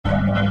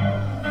Hey,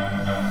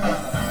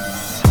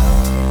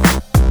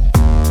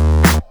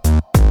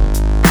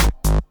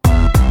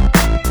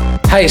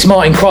 it's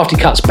Martin Crafty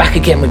Cuts back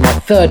again with my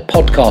third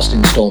podcast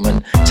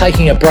instalment,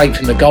 taking a break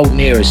from the Golden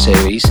Era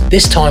series.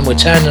 This time we're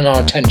turning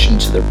our attention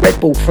to the Red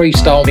Bull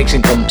Freestyle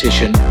Mixing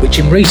Competition, which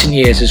in recent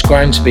years has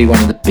grown to be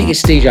one of the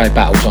biggest DJ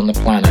battles on the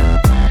planet.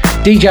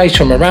 DJs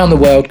from around the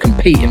world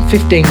compete in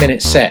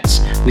 15-minute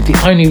sets, with the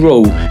only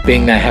rule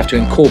being they have to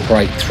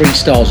incorporate 3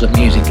 styles of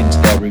music into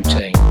their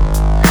routine.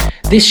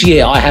 This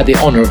year I had the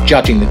honour of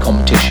judging the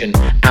competition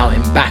out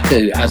in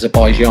Baku,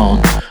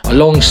 Azerbaijan,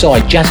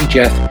 alongside Jazzy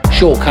Jeff,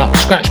 Shortcut,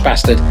 Scratch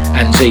Bastard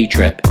and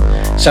Z-Trip.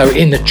 So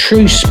in the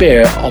true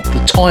spirit of the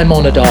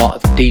time-honoured art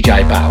of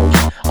DJ battles,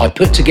 I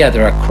put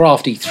together a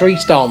crafty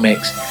 3-style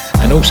mix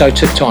and also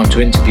took time to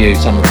interview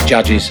some of the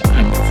judges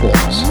and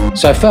performers.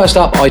 So first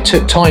up, I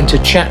took time to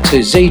chat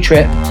to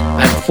Z-Trip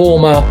and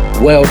former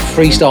world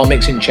freestyle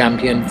mixing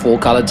champion 4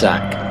 Coloured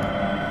Zach.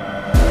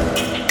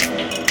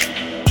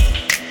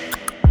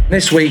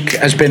 This week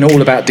has been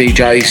all about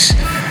DJs,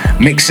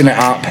 mixing it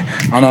up,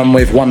 and I'm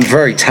with one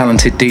very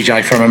talented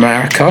DJ from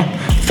America,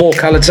 4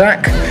 Coloured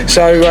Zach.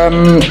 So,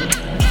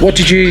 what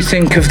did you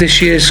think of this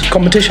year's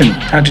competition?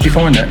 How did you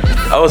find it?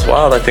 Oh, it was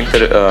wild. I think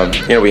that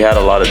we had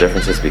a lot of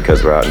differences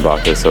because we're out in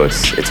Baku, so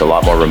it's a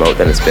lot more remote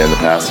than it's been in the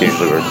past.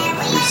 Usually we've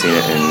seen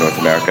it in North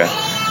America,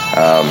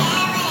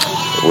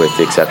 with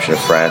the exception of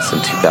France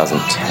in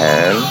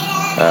 2010,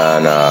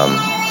 and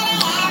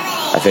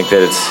I think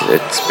that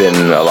it's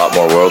been a lot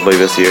more worldly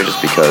this year,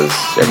 just because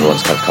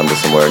everyone's kind of come to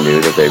somewhere new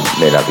that they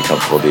may not be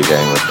comfortable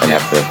DJing with and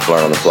have to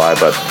learn on the fly.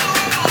 But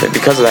I think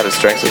because of that, it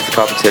strengthens the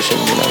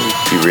competition.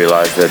 You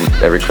realize that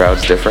every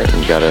crowd's different,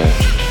 and you gotta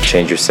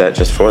change your set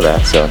just for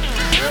that. So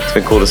it's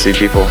been cool to see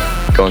people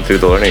going through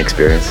the learning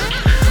experience.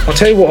 I'll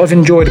tell you what I've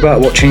enjoyed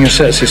about watching your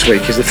sets this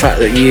week is the fact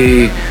that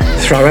you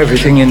throw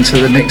everything into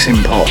the mixing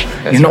pot.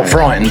 You're not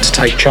frightened to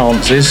take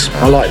chances.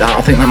 I like that.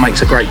 I think that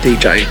makes a great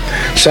DJ.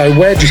 So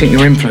where do you think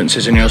your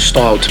influences and your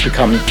style to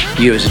become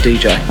you as a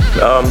DJ?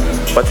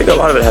 I think a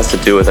lot of it has to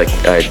do with,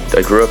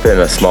 I grew up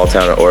in a small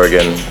town in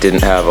Oregon,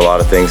 didn't have a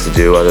lot of things to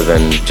do other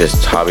than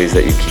just hobbies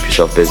that you keep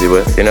yourself busy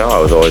with. I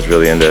was always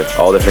really into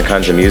all different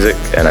kinds of music,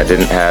 and I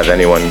didn't have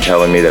anyone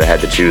telling me that I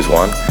had to choose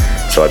one.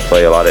 So I'd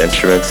play a lot of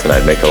instruments and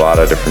I'd make a lot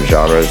of different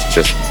genres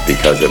just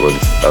because it was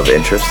of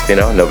interest,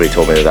 Nobody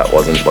told me that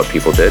wasn't what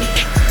people did.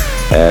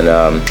 And,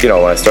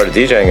 when I started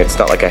DJing, it's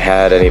not like I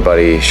had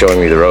anybody showing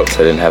me the ropes.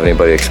 I didn't have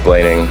anybody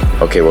explaining,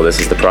 okay, well, this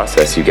is the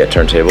process. You get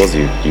turntables,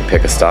 you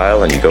pick a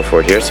style and you go for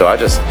it here. So I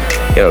just,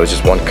 it was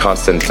just one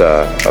constant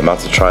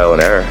amount of trial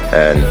and error.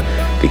 And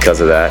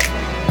because of that,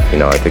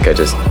 I think I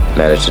just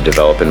managed to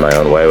develop in my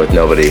own way with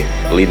nobody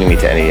leading me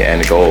to any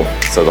end goal.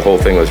 So the whole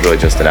thing was really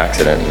just an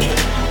accident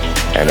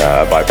and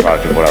a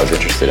byproduct of what I was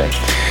interested in.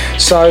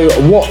 So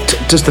what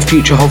does the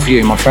future hold for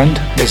you, my friend?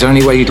 Is there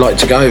anywhere you'd like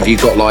to go? Have you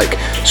got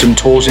some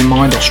tours in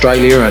mind,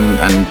 Australia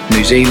and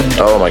New Zealand?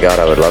 Oh my God,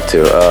 I would love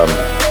to.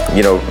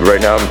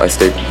 Right now I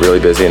stay really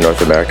busy in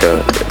North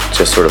America,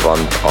 just sort of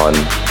on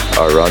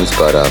our runs,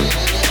 but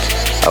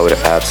I would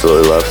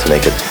absolutely love to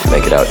make it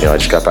out. I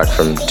just got back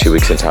from 2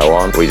 weeks in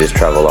Taiwan. We just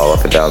traveled all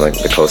up and down the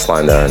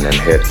coastline there and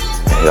hit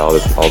all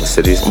the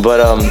cities.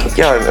 But I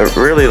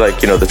really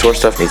the tour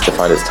stuff needs to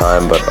find its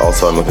time, but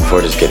also I'm looking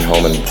forward to just getting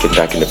home and getting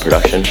back into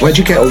production. Where'd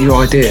you get all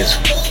your ideas?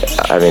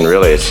 I mean,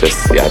 really, it's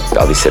just,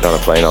 I'll be sitting on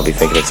a plane, I'll be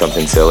thinking of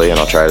something silly, and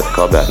I'll try it at the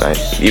club that night.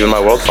 Even my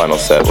world final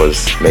set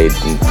was made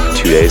in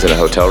 2 days in a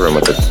hotel room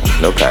with a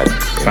notepad.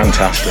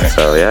 Fantastic.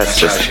 So it's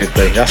just... That should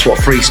be. That's what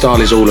freestyle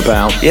is all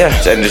about. Yeah,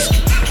 and just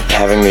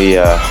having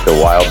the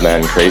wild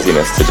man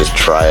craziness to just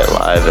try it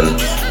live and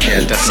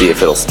see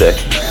if it'll stick.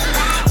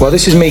 Well,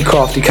 this is me,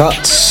 Crafty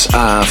Cuts,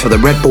 for the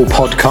Red Bull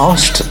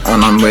podcast,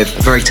 and I'm with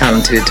the very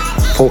talented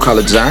 4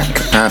 Coloured Zach.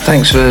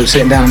 Thanks for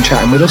sitting down and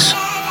chatting with us.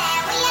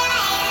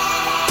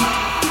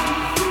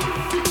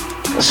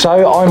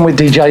 So I'm with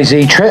DJ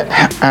Z-Trip,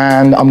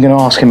 and I'm going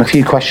to ask him a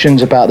few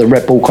questions about the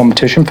Red Bull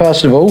competition.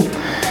 First of all,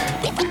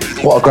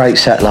 what a great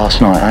set last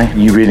night, eh?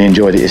 You really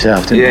enjoyed it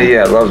yourself, didn't you?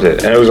 Yeah, I loved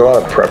it. And it was a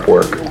lot of prep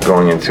work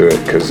going into it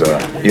because,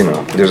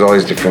 there's all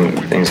these different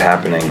things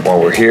happening while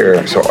we're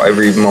here. So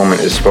every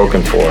moment is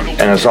spoken for.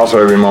 And it's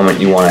also every moment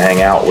you want to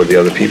hang out with the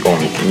other people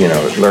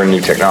and, learn new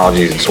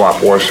technologies and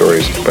swap war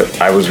stories. But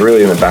I was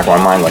really in the back of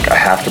my mind, I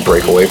have to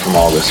break away from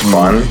all this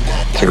fun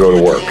to go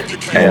to work.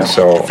 And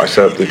so I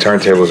set up the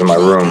turntables in my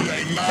room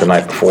the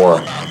night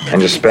before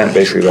and just spent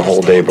basically the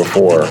whole day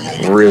before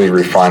really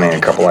refining a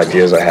couple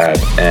ideas I had,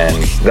 and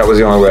that was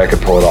the only way I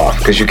could pull it off,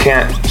 because you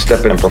can't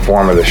step in and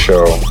perform at a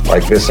show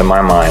like this in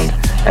my mind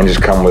and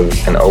just come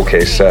with an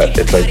okay set.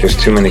 It's there's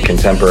too many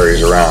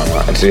contemporaries around,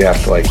 and so you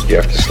have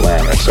to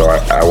slam it. So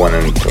I went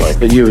into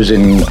But you was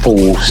in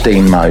full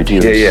steam mode.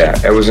 Yeah.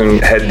 I was in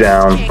head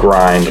down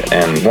grind,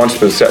 and once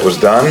the set was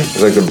done,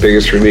 it was the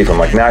biggest relief. I'm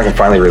now I can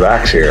finally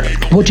relax here.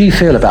 What do you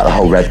feel about the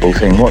whole Red Bull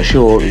thing? What's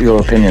your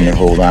opinion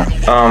of all that?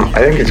 I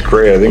think it's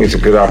great. I think it's a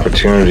good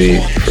opportunity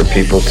for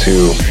people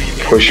to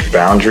push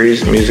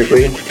boundaries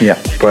musically. Yeah.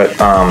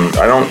 But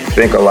I don't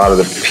think a lot of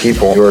the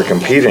people who are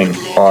competing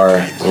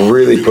are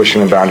really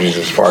pushing the boundaries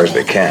as far as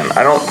they can.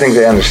 I don't think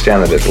they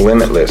understand that it's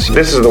limitless.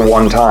 This is the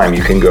one time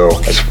you can go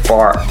as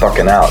far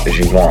fucking out as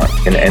you want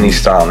in any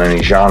style, in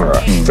any genre,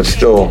 but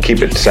still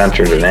keep it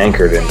centered and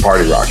anchored in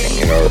party rocking,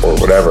 you know, or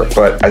whatever.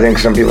 But I think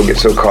some people get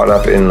so caught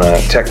up in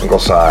the technical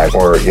side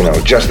or, you know,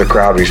 just the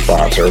crowd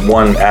response or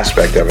one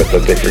aspect of it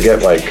that they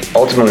forget, like,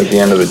 ultimately at the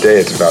end of the day,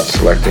 it's about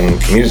selecting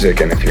music.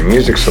 And if your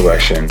music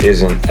selection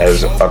isn't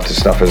as up to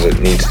snuff as it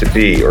needs to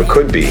be or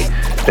could be,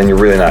 then you're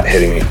really not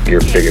hitting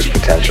your biggest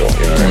potential,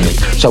 you know what I mean?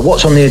 So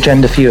what's on the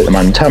agenda for you at the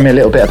moment? Tell me a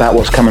little bit about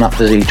what's coming up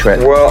for Z-Trip.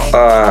 Well,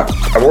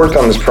 I worked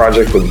on this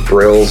project with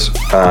Brills,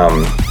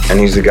 and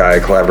he's the guy I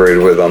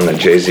collaborated with on the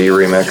Jay-Z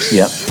remix.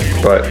 Yeah.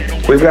 But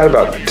we've got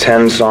about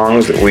 10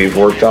 songs that we've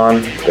worked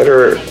on that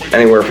are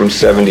anywhere from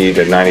 70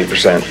 to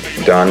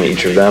 90% done,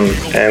 each of them.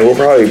 And we'll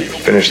probably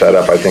finish that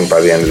up, I think, by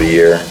the end of the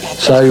year.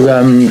 So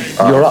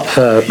you're up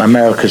for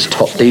America's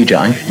Top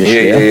DJ this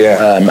year.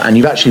 Yeah. And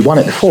you've actually won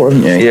it before,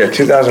 haven't you? Yeah,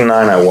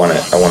 2009 I won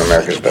it. I won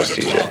America's Best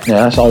DJ.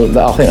 Yeah, I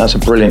think that's a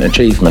brilliant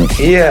achievement.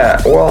 Yeah,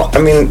 well, I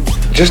mean,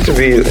 just to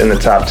be in the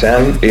top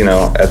 10, you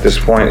know, at this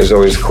point is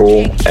always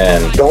cool.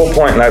 And the whole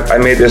point, and I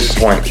made this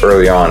point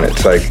early on,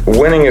 it's like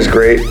winning is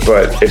great,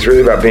 but it's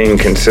really about being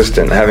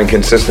consistent, having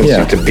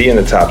consistency to be in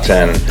the top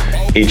 10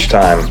 each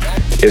time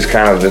is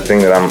kind of the thing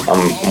that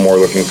I'm more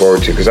looking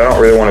forward to, because I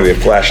don't really want to be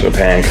a flash in the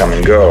pan, come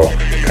and go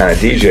kind of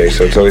DJ.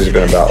 So it's always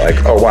been about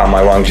like, oh wow, my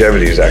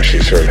longevity is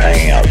actually sort of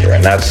hanging out there,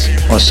 and that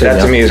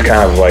to me is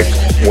kind of like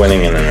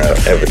winning in and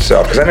of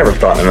itself. Because I never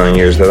thought in a million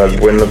years that I'd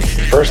win the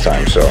first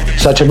time. So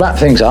to wrap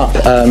things up,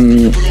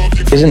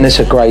 isn't this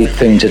a great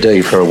thing to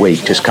do for a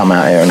week? Just come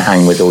out here and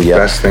hang with all your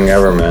best thing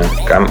ever, man.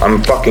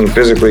 I'm fucking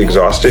physically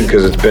exhausted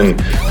because we've been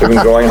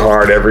going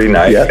hard every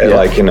night at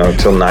like, you know,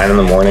 till 9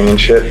 a.m.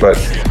 and shit, but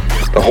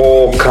the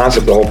whole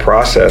concept, the whole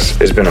process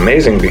has been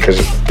amazing because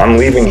I'm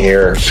leaving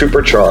here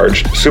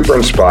supercharged, super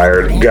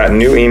inspired, got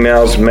new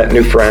emails, met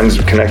new friends,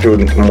 connected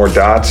with more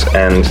dots,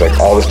 and like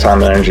all this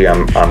time and energy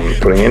I'm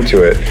putting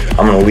into it,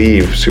 I'm going to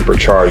leave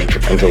supercharged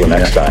until the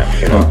next time,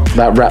 you know? Well,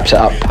 that wraps it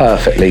up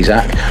perfectly,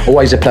 Zach.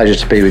 Always a pleasure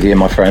to be with you,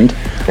 my friend.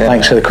 Yeah.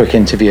 Thanks for the quick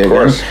interview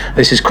again.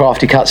 This is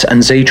Crafty Cuts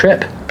and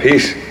Z-Trip.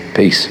 Peace.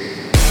 Peace.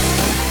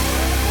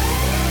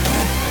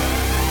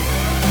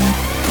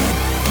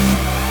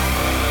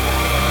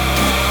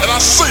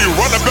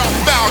 Run about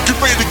now, get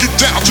ready to get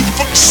down to the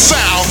fucking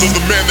sound of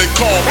the man they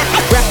call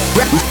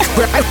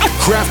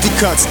Crafty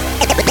Cuts.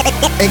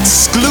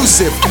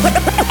 Exclusive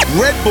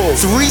Red Bull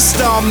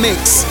 3-star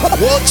mix,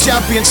 World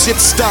Championship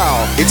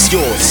style. It's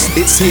yours,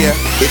 it's here,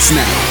 it's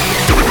now.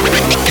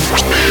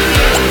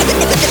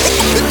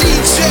 The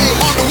DJ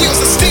on the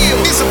wheels of steel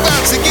is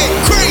about to get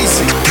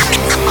crazy.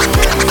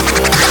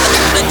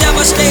 The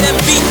devastating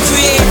beat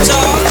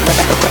creator.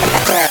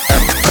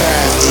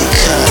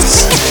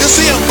 You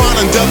see, I'm fine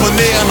and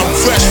debonair and I'm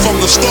fresh from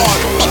the start.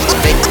 I'm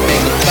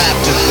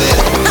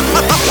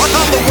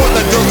the one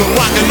that does the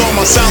rockin', all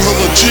my sounds are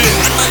legit.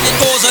 It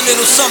goes a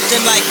little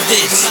something like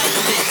this.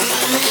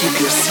 Keep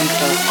your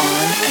seatbelt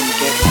on and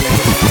get ready.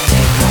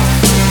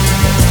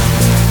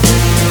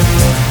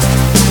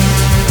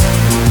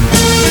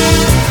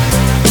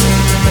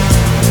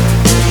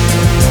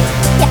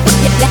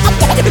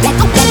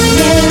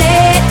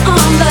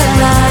 On the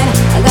line,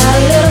 I got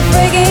a little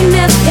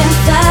freakiness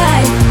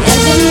inside.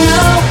 Yes, you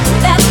know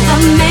that a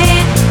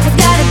man has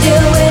gotta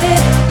deal with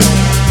it.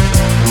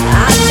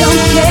 I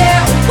don't care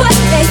what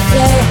they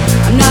say,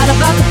 I'm not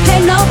about to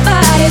pay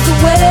nobody's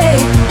way,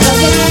 'cause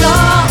it's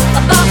all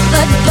about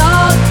the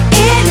dog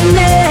in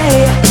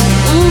me.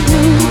 I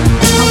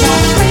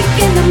want a freak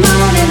in the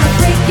morning, a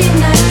freak in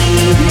the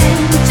evening,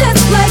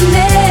 just like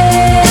me.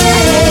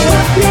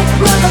 Roughneck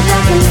brother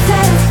that can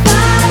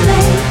satisfy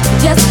me,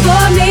 just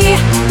for me,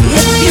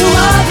 if you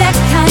are that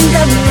kind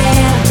of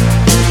man,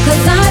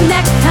 'cause I'm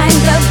that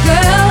kind of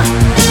girl.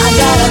 I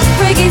got a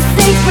freaky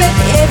secret,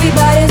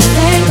 everybody's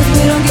saying, 'cause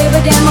we don't give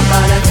a damn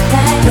about a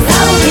thing. 'Cause I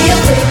will be a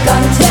freak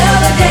until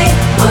the day,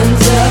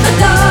 until the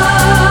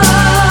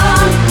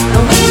dawn,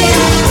 and we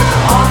can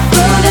all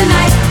through the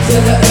night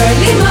till the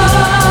early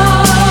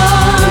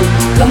morn.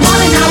 Come on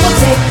and I will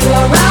take you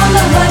around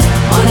the hood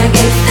on a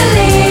gangsta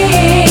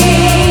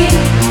lean,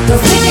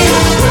 'cause we can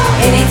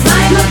any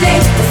time of day,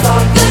 it's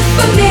all good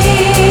for me.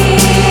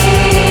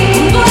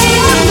 Boy,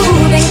 you're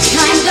moving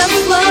kind of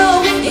slow,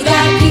 you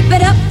gotta keep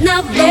it up,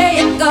 now there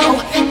you go.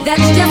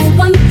 That's just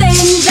one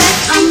thing that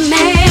a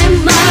man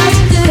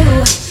must do.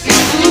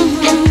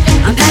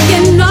 I'm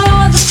packing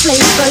all the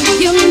flavor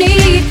you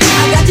need,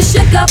 I got you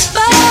shook up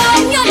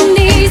on your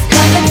knees,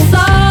 'cause it's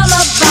all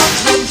about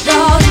the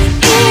dog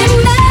in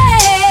me.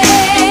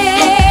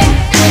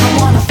 I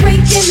want a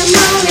freak in the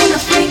morning, a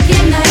freak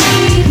in the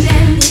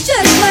evening,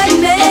 just like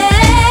me.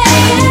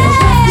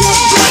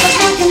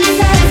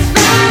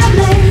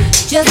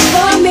 Just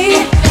for me,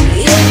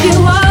 if you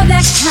are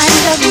that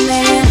kind of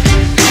man,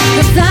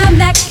 'cause I'm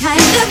that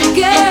kind of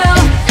girl.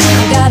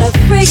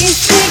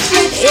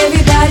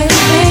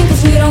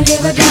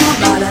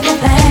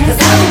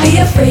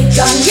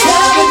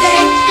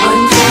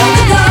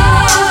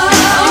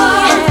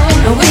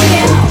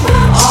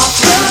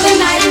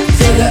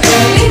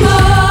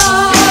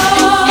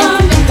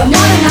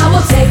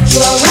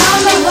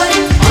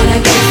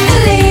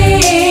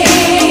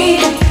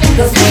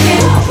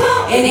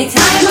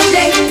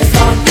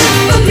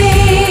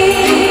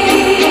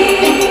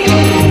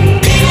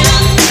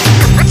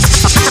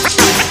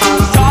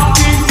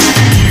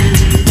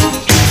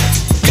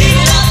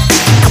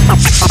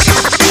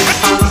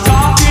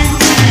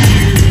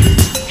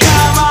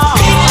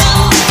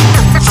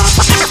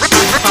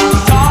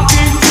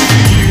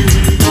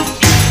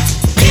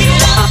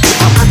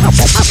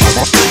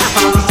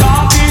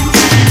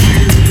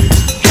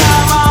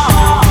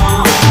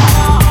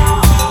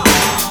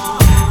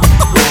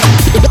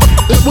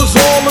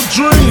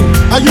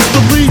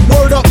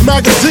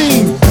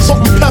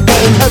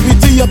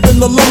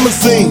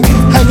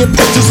 hanging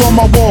pictures on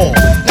my wall.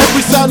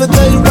 Every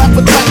Saturday, rap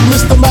attack,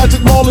 Mr.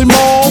 Magic Marley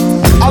Marl.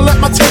 I let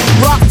my tape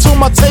rock till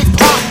my tape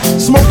pop.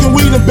 Smoking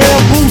weed and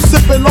bamboo,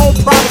 sipping on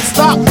private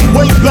stock.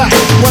 Way back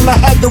when I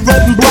had the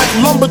red and black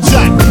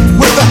lumberjack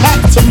with the hat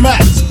to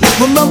match.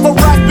 Remember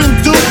rapping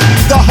Duke?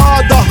 The hard.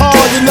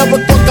 You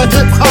never thought that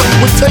hip-hop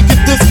would take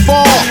it this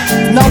far.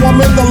 Now I'm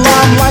in the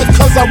limelight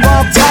cause I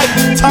rhyme tight.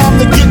 Time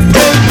to get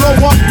paid,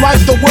 blow up like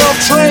the world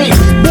trade.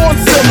 Born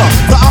sinner,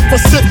 the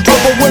opposite of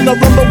a winner.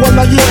 Remember when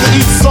I used to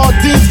eat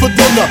sardines for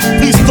dinner?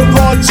 Peace to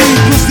Ron G,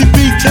 Brucey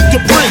B, Kid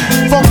Capri,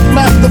 Funk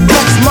Master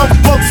Flex, Love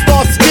Bug,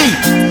 Star Ski.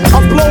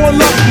 I'm blowing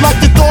up like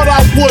you thought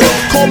I would.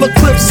 Call the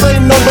crib,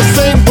 same number,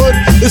 same hood.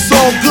 It's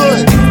all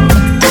good.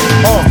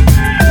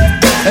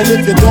 And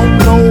if you don't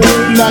know,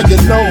 now you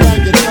know.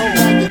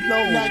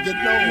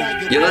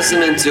 You're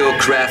listening to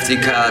Crafty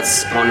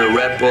Cuts on the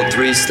Red Bull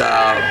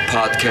 3-Star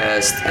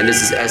podcast, and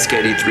this is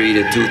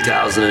SKD3, the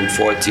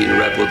 2014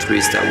 Red Bull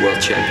 3-Star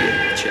World Champion.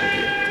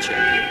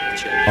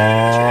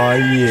 Oh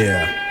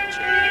yeah,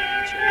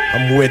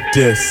 I'm with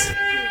this.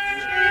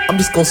 I'm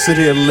just gonna sit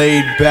here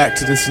laid back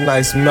to this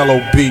nice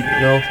mellow beat, you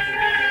know,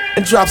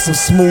 and drop some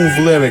smooth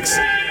lyrics,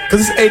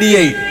 cause it's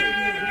 88.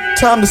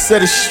 Time to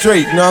set it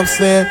straight, you know what I'm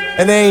saying?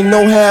 And there ain't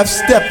no half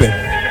stepping.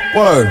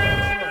 Word,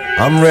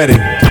 I'm ready.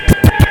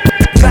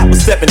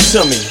 Clappers stepping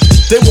to me,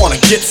 they wanna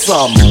get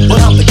some,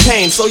 but I'm the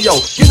Kane, so yo,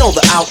 you know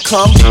the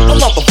outcome. I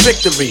love a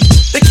victory,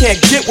 they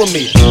can't get with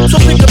me. So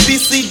pick a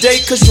BC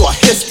date, cause you're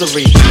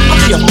history. I'm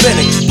the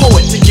authentic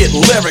poet to get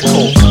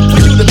lyrical.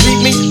 For you to beat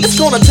me, it's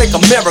gonna take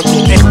a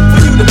miracle. And for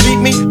you to beat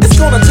me, it's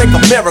gonna take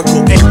a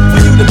miracle. And for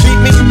you to beat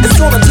me, it's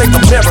gonna take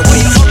a miracle.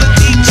 Other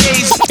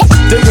DJs,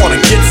 they wanna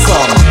get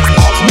some.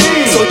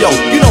 So yo,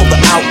 you know the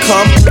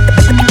outcome.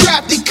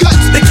 Crafty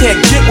cuts, they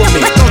can't get with me.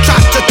 Don't try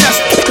to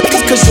test,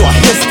 cause you're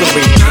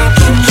history.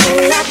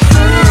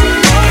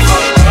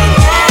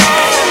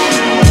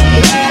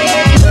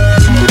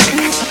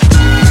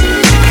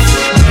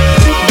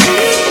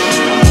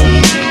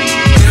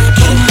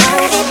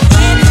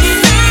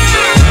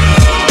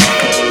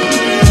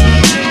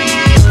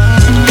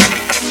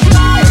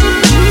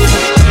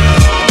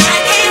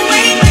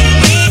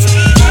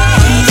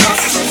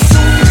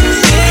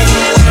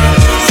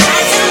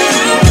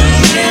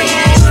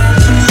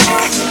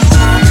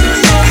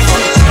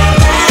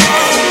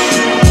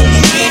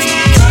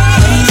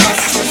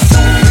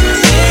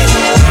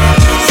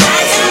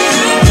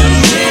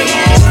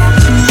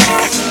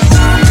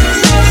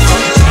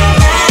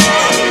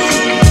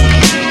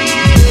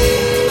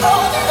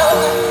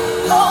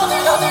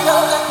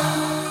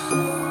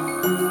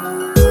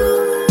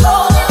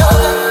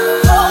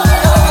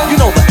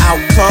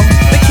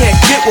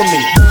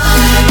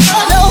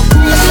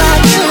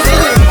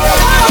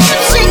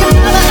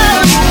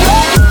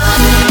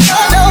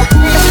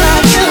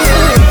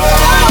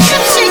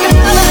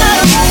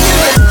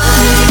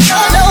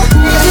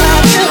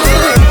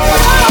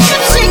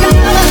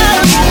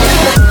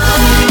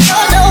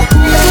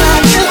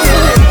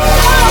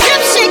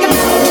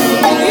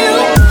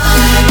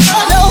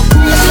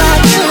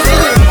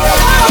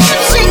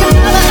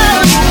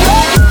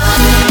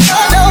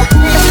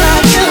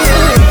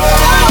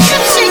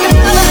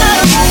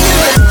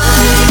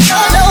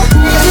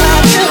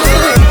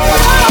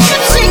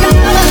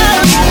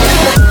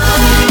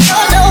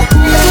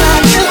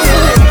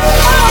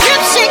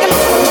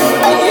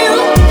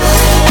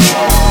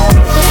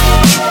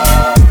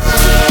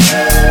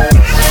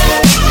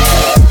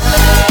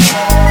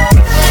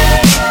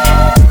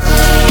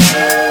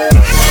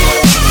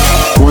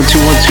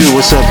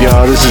 What's up,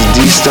 y'all? This is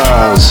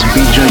D-Styles,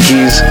 Beat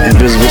Junkies,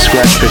 Invisible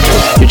Scratch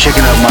Pickers. You're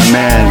checking out my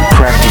man,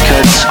 Crafty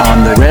Cuts,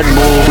 on the Red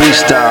Bull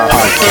Freestyle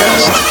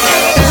Podcast.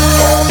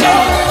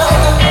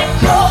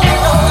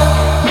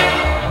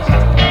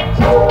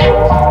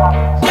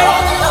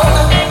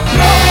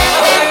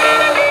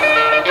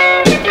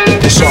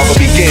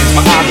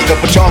 My eyes is the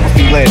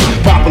photography lens.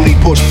 Properly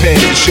push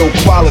pens to show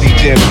quality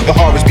gems. The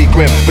harvest be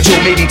grim, but yo,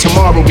 maybe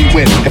tomorrow we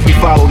win. If we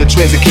follow the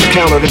trends and keep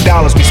count of the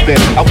dollars we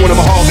spend. I want a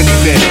mahogany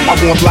bin, I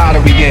want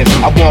lottery in.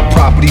 I want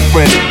property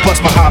friends,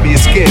 plus my hobby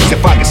is skins.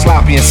 If I get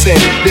sloppy and sin,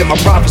 then my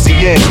prophecy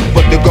ends.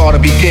 But the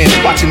gotta begin,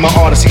 watching my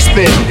odyssey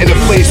spin. In a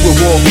place where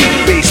war be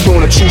based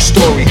on a true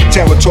story.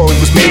 Territory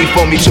was made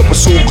for me to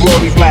pursue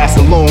glory. Blast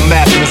alone,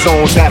 mastering the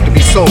zones have to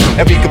be sown.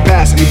 Every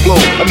capacity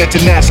blown, I'm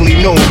internationally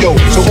known. Yo,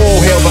 so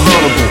all hail the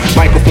honorable.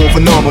 Microphone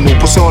phenomenal,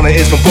 persona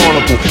is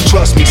invulnerable.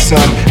 Trust me,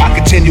 son, I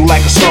continue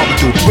like a stalker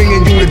do.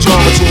 Bringing you the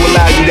drama to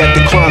allow you that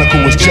the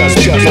chronicle is just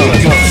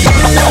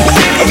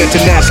I'm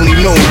internationally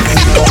known.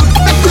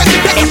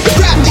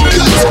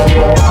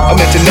 I'm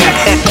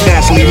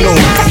internationally known.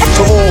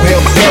 So all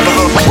hail the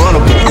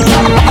honorable.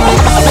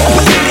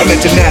 I'm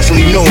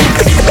internationally known.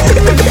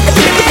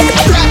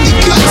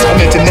 I'm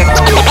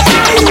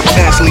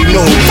internationally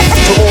known.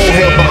 So all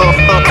hail the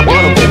honorable.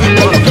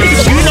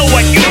 You know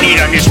what you need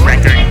on this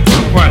record?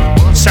 What?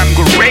 Some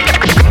great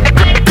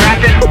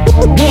rapping?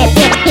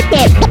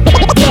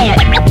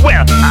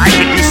 Well, I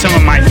can do some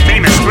of my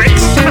famous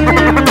tricks.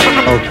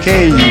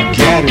 Okay, you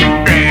got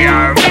it. They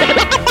are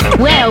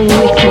well,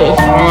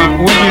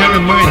 wicked.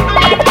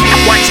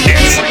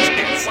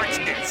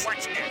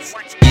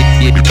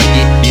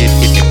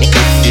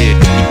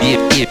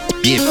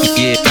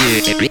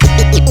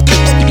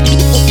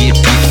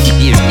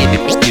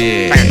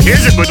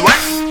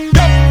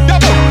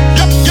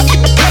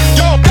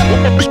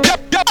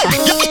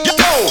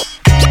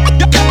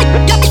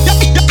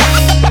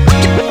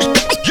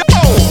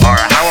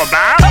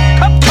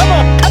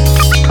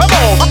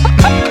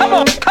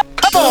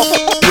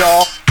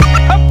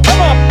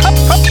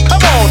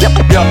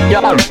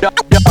 Well,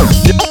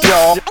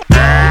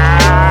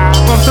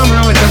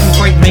 somehow it doesn't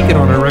quite make it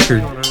on a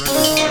record.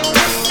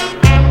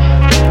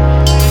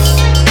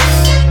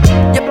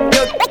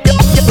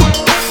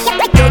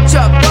 Yo,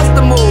 Chuck, what's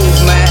the move,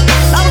 man?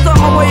 I was on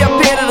my way up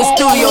here to the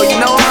studio, you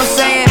know what I'm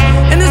saying?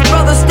 And this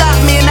brother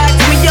stopped me and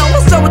asked me, yo,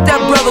 what's up with that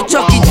brother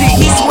Chucky D?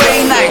 He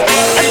sway nice.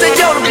 I said,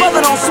 yo, the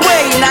brother don't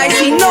sway nice.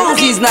 He knows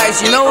he's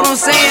nice, you know what I'm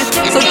saying?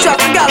 So, Chuck,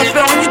 I got a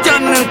feeling you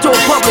turning into a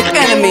public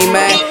enemy,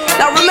 man.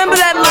 Now, remember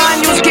that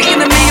line you was kicking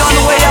to me on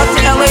the way out to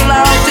LA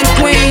Lounge in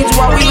Queens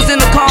while we was in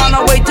the car on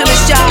our way to the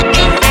shop?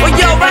 Well,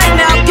 yo, right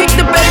now, kick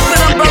the bass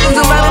for them brothers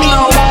and let them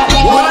know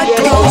what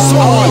goes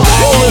on.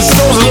 Rolling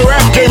stones in the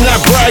rap game, not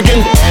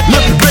bragging.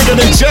 Look bigger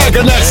than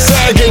Jagger, not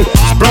sagging.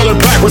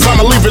 Spelling backwards,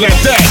 I'ma leave it at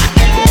that.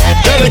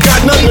 That ain't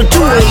got nothing to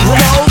do with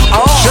rap.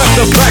 Shut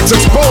the facts,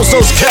 expose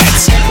those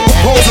cats who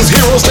pose as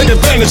heroes, take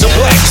advantage of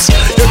blacks.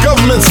 Your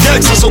government's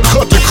gangsters, so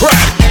cut the crap.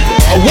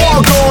 A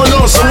war going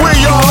on, so where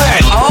y'all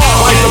at?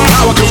 Fight the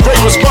power, cause great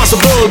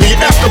responsibility.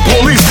 After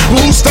police,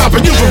 who's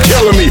stopping you from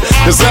killing me?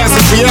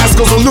 Disasters,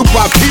 fiascos, and loop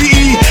by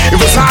PE. If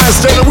it's high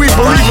instead of we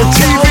believe in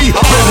TV.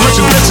 Red rich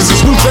and bitches,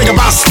 this new thing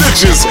about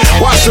stitches.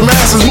 Watch the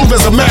masses move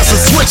as the masses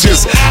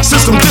switches.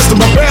 System distant,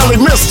 but barely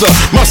missed her.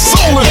 My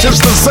soul is just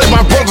to save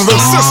my brothers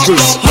and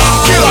sisters.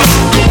 Get up!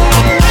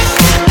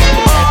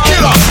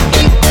 Get up!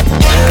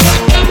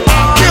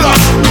 Get up! Get up!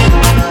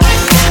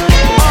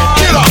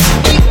 Get up!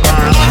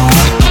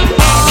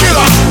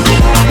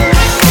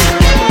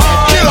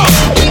 Get up!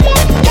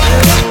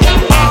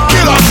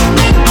 Get up!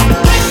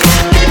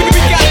 We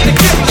got to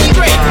get it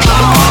straight.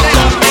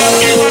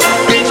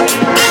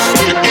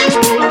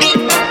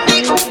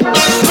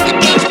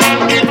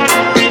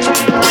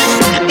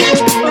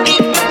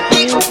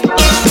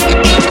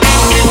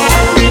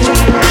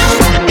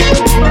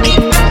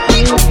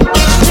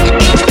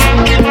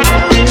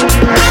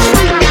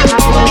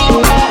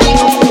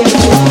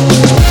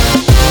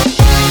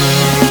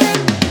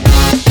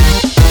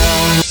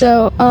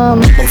 So, My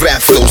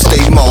rap flow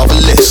stay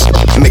marvelous.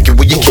 Make it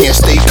where you can't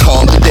stay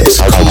calm to this.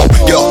 Come on,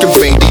 y'all can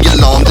ring the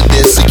alarm to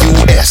this. The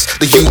US,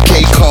 the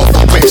UK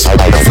conference.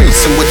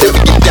 Freezing whatever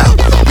you doubt.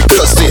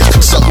 Because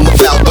there's something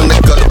about when I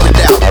gutter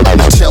it out.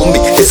 Now tell me,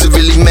 is it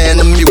really man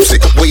of music?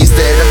 Ways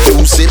that I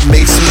use it,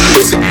 make some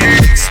music.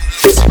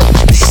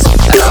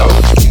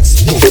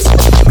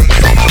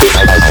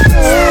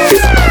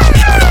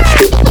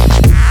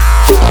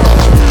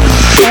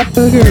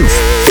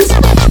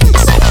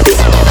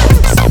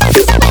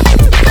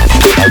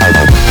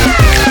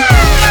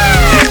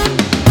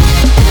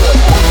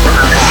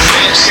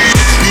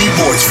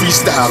 B-boys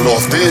freestyle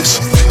off this.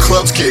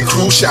 Clubs get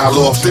crucial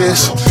off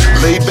this.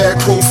 Laid back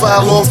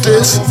profile off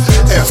this.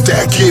 F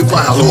that get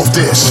wild off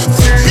this.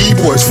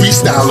 B-boys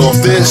freestyle off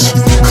this.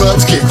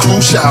 Clubs get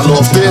crucial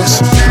off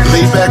this.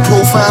 Laid back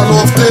profile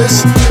off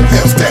this.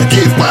 F that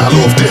get wild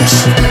off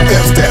this.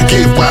 F that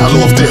get wild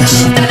off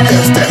this.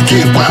 F that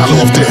get wild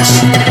off this.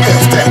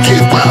 F that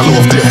get wild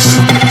off this.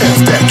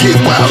 F that get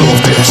wild off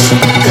this.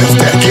 F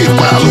that get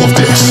wild off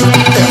this.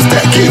 F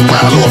that get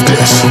wild off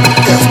this.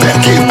 F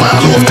that get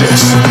wild off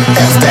this.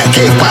 F that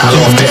get wild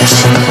off this.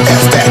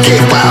 F that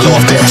get wild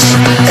off this.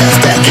 F that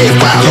get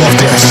wild off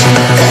this.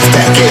 F that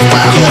get wild off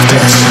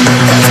this.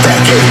 F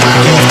that get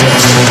wild off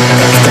this.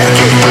 F that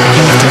get wild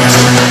off this.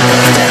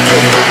 F that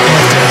get wild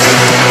off this.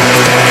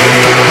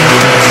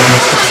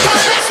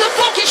 That's the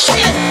fucking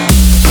shit.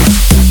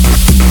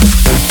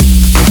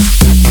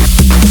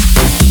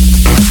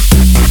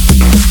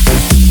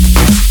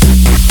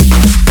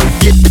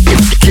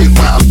 Get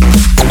wild.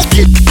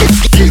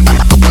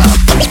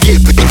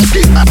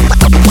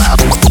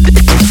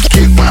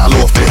 Get wild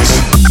off this.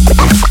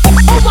 Oh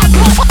my god.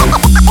 Oh my god.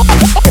 Oh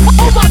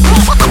my god.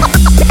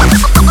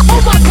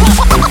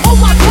 Oh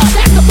my god.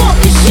 That's the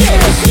fucking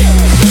shit.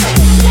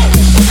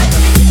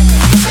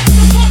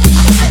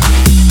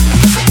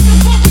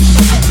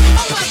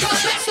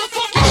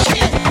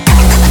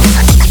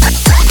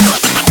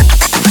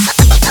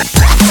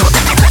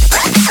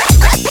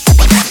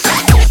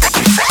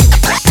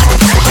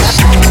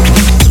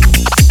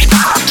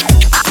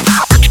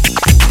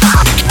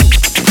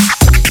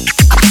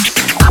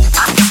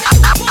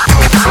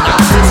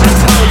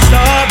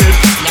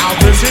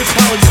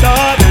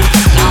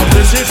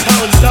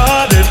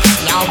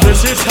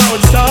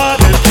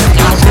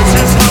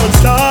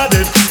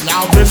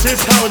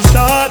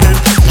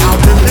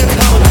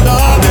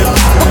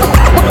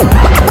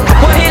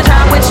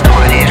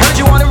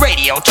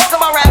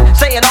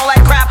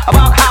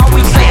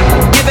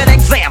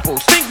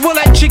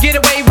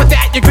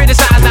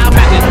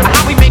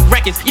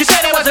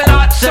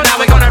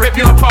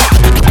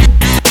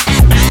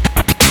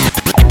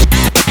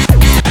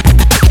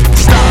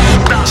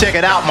 Check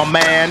it out, my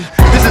man.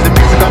 This is the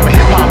music of a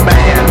hip-hop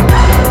band.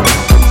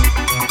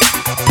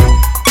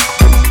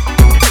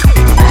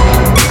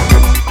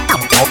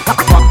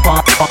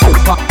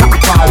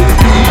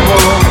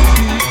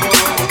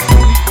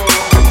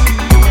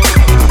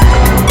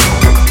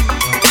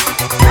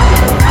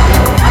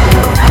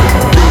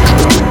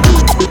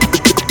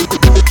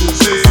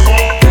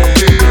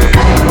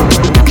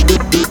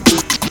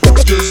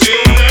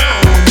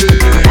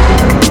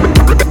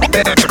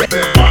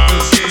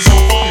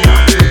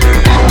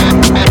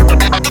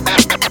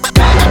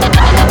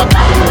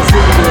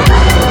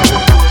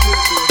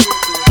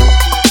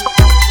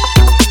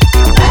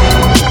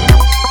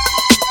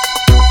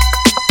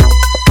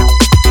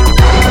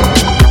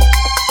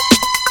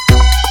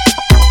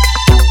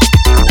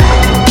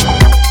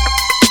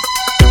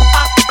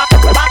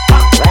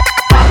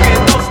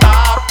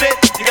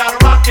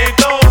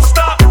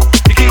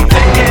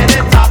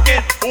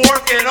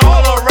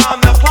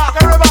 around the clock.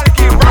 Everybody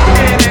keep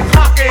rocking and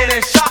clocking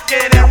and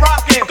shocking and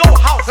rocking. Go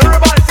house,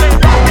 everybody say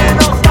rocking,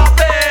 don't stop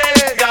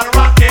it. Gotta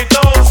rock it,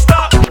 don't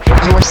stop.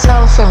 Your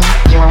cell phone,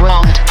 your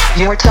wallet,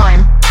 your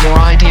time, your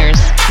ideas.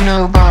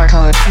 No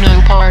barcode,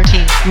 no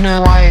party,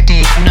 no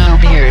ID, no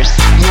beers.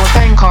 Your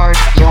bank card,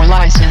 your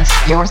license,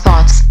 your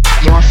thoughts,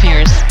 your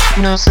fears.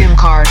 No SIM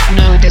card,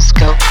 no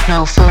disco,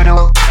 no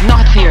photo,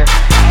 not here.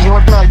 Your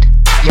blood,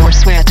 your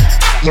sweat,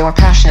 your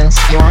passions,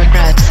 your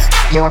regrets,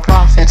 your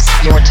profits,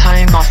 your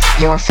time off,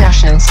 your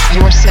fashions,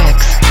 your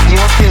sex,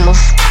 your pills,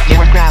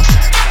 your grass,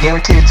 your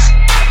tits,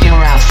 your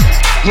ass,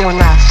 your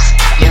laughs,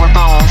 your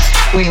balls.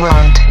 We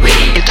want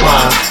it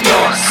all.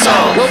 Your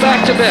soul. Go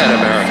back to bed,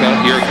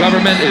 America. Your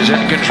government is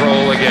in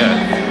control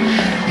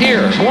again.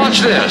 Here,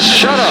 watch this.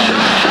 Shut up.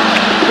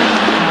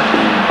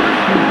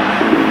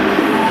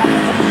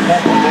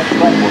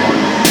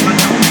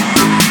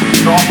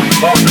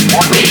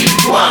 We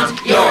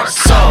want your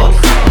soul.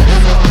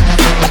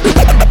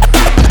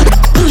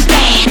 Who's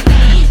bad?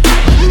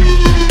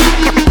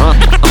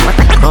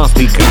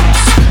 Coffee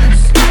cups.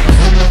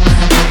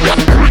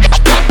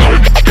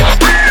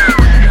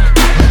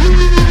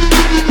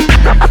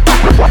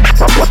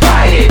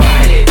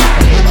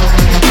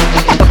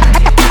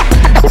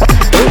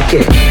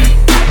 Okay.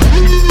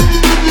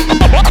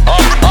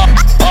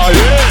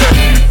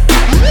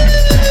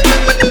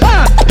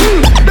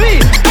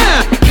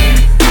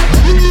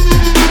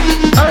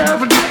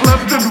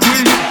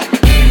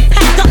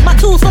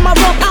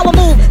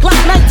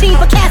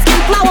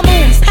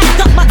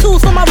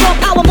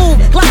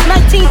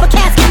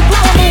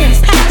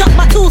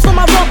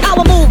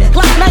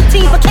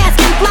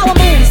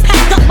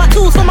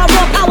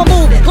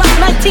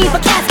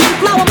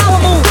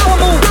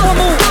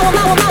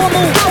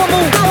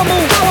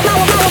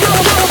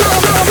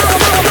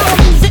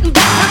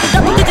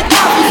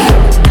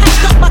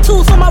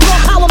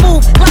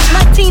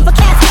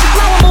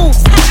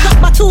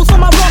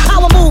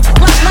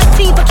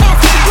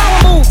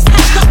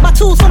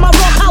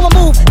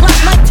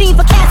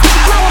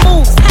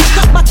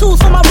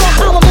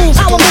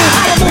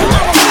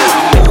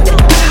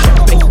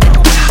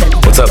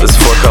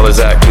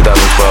 Zach,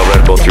 2012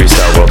 Red Bull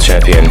 3-Star World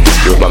Champion.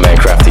 You're with my man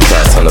Crafty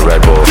Cuts on the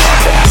Red Bull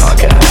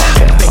Podcast.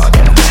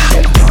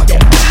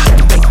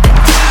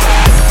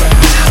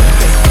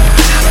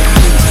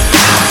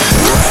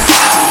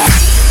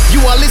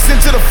 You are listening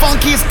to the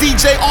funkiest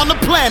DJ on the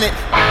planet,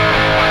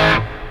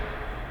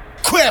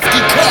 Crafty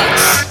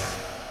Cuts.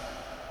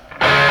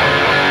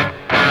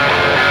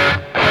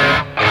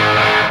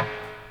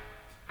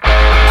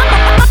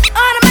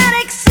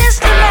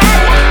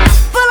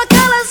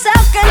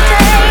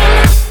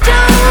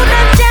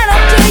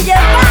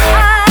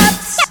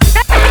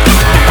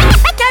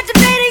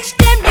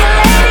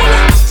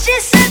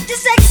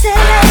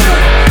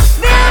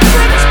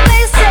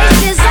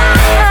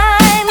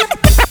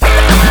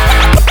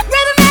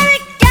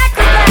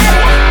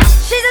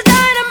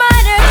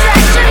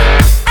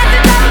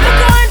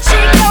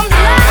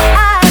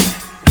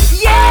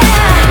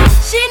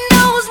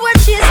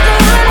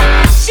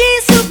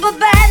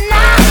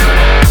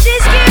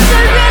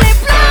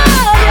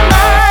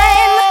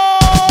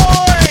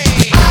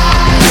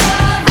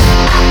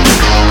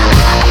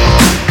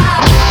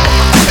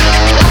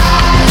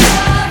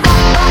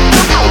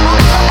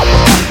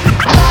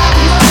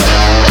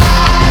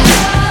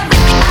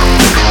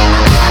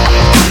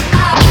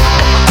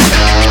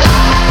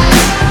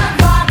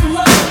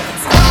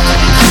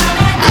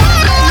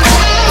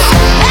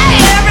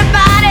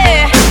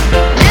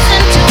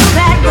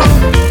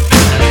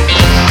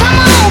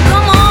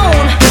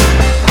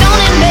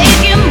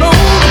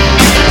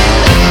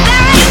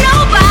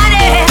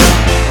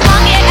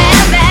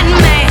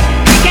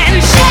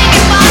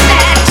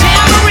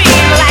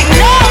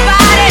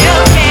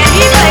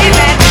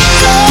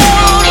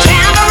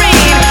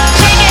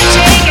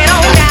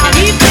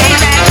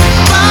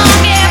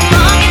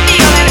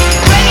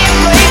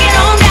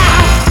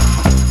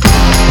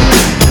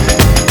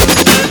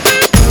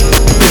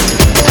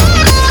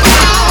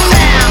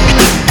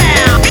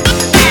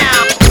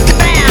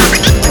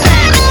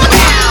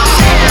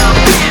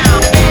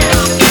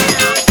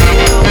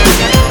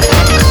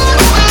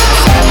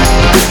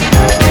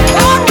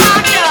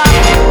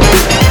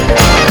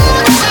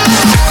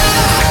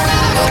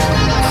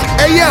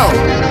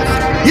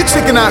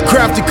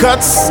 Crafty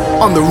Cuts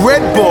on the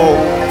Red Bull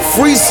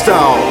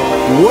Freestyle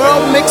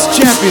World Mix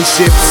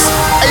Championships.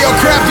 Hey yo,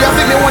 Crafty, I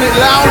think they want it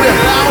louder.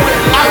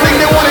 I think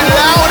they want it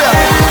louder.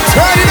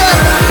 Turn it up.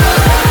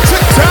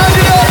 Turn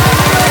it up.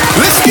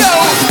 Let's go.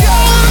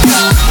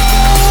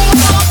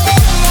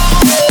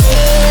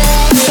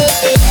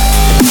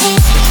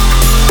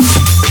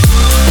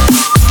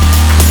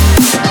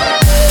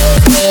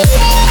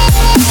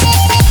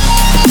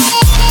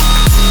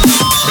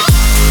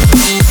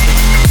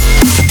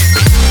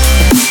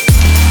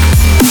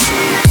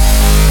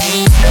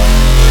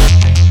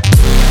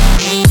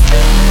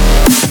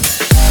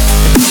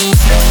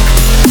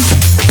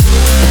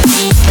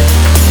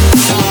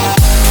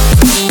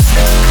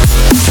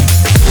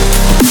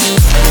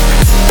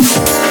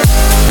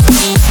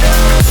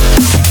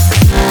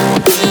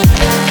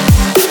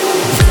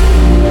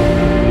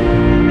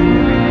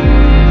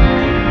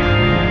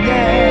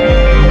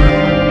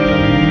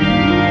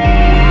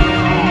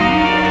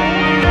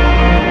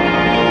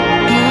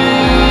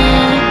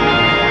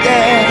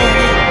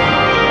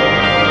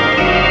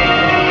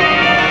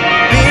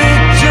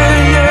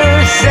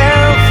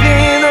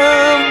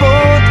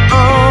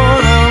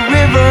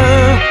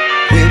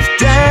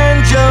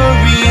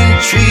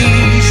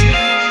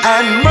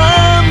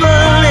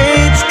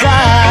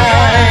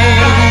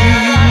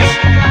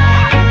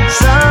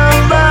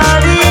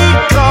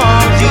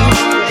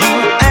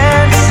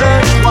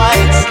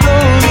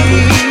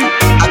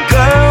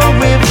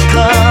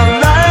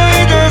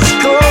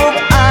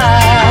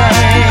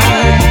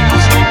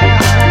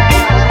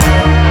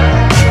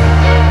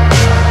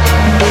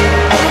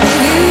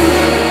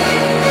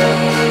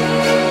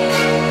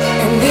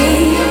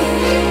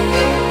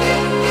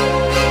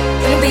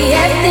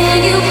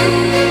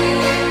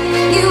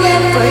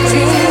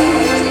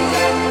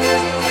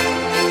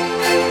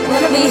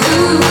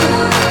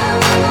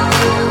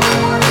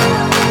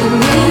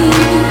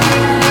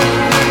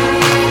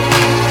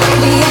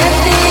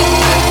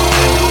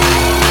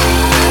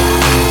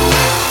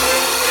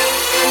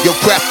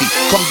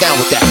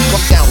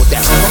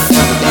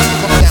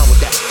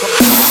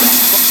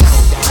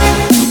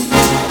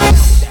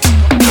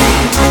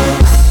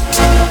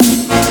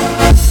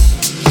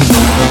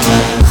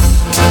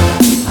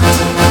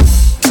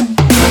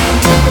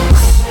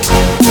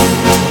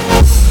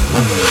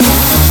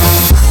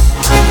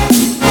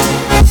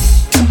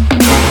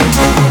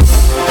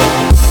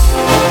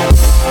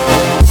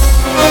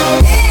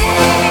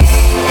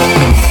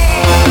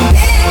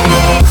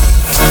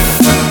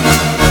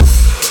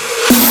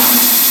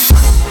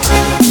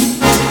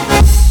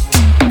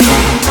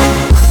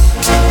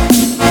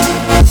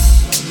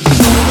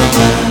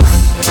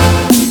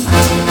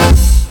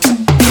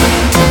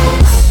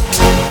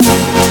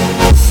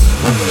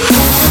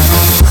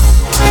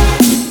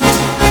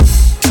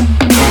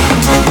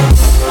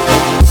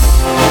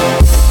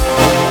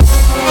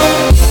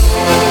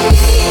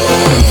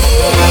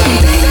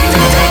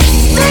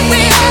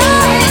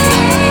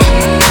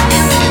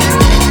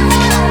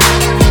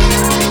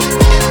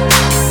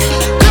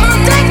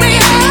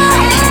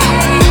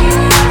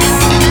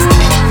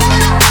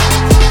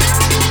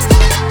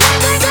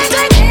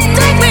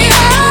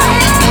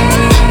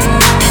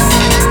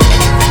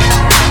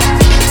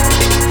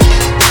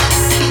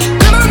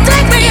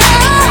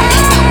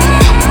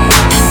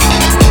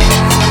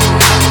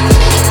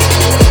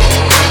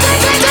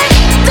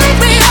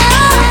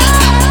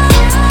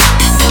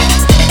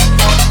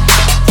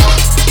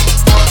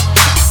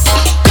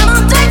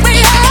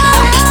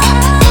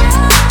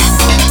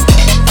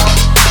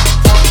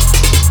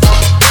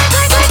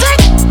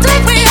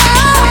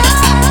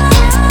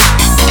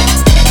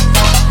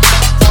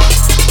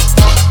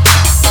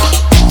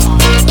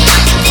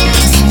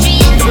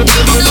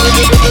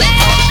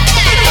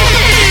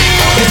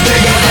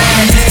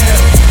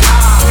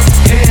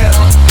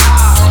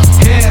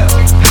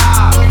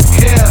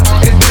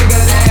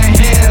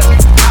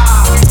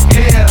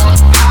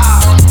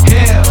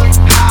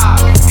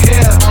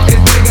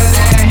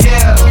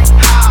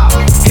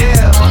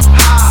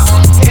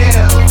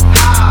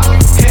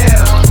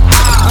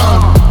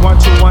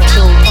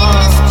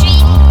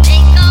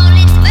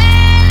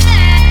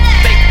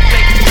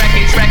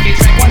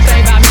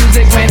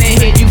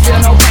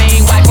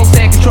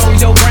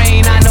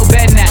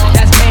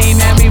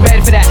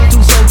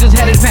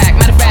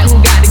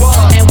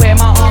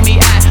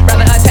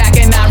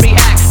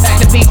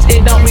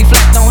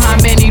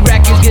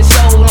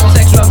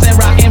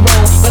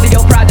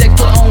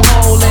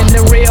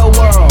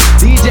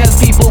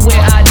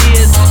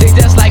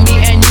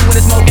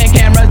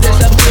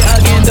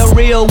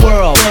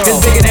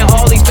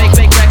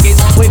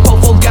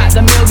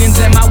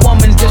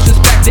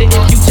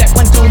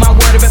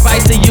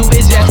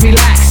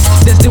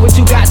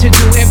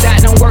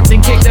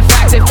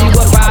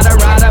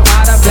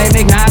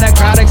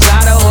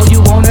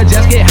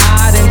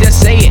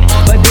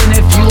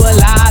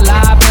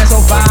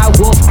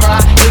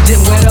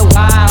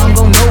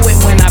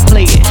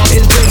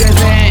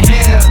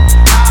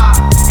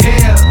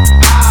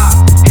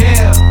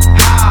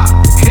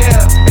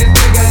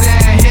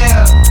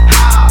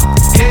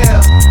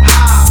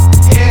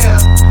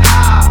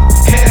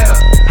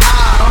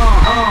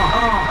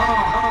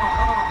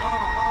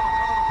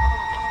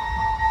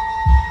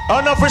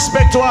 Enough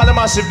respect to all the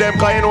massive them,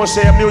 cause you know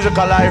say a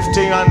musical life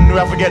thing and we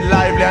have to get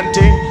lively and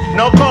thing.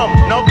 No come,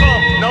 no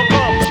come, no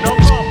come, no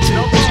come,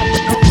 no come,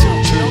 no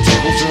come.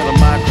 Turntables and a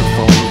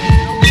microphone.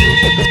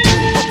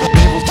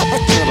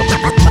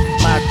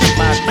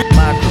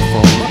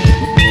 Microphone.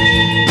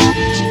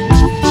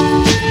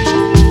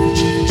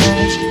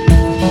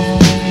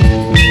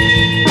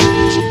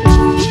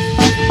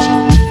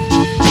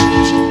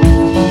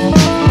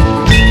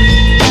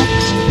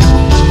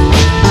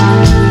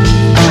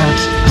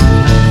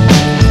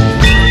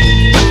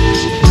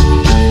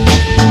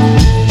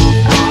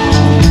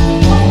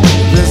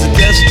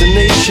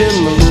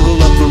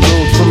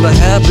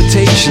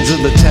 Habitations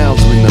of the towns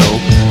we know.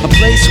 A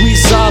place we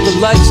saw the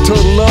lights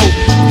turn low.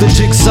 The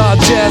jigsaw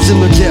jazz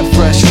and the get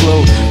fresh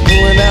flow.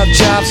 Pulling out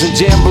jobs and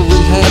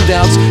jamboree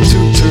handouts. 2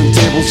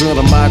 turntables and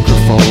a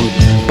microphone.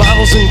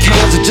 Bottles and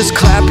cans or just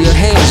clap your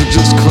hands or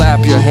just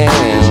clap your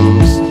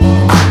hands.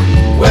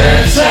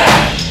 Where's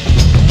that?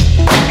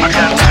 I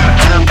got 2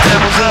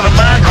 turntables and a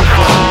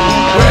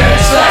microphone.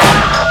 Where's that?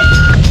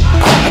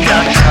 I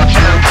got 2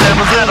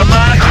 turntables and a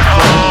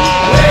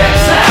microphone.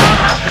 Where's that?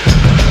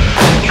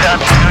 Got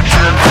 2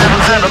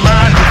 turntables and a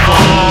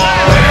microphone.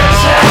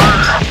 Where's that?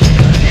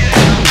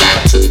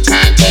 2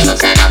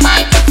 turntables and a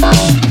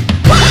microphone.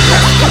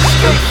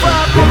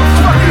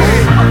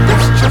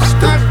 That's just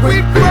that we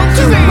broke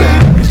to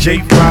it.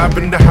 J5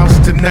 in the house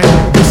tonight.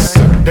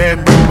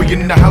 Bad boy, we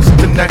in the house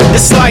tonight.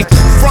 It's like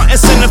front and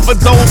center for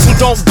those who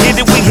don't get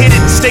it. We hit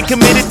it, stay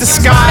committed. The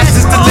skies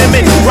is the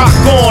limit. Rock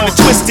on and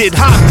twist it,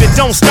 hop it,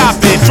 don't stop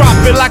it. Drop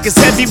it like it's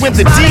heavy when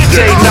the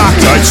DJ knock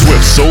it. Night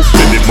Swift, so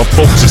fitted. My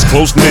folks is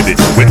close knitted.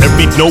 With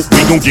every note,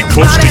 we gon' get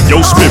close to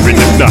your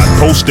spirit. If not,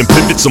 post and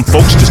pivot. Some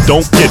folks just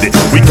don't get it.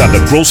 We got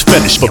a gross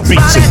fetish for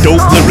beats and dope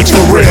lyrics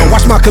for real.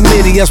 Watch my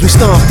committee as we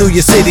stomp through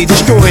your city,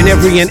 destroying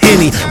every and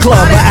any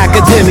club or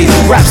academy.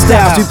 Rap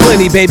styles be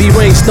plenty, baby.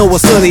 Rain, snow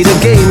or sunny. The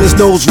game is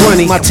nose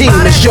running. My team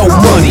is show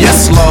money.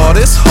 Yes, Lord,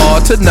 it's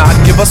hard to not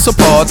give us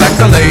applause,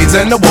 accolades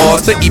and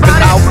awards to even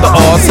out the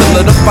odds.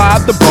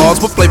 Solidify the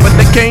bars with flavor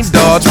they can't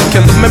dodge. We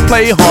kill them and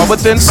play hard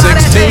within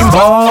 16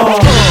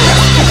 bars.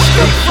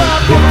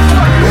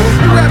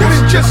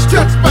 Rappers just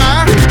stepped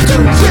by.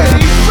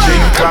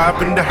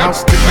 J5 in the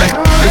house tonight.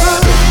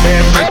 Listen,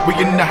 man, right, we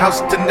in the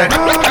house tonight.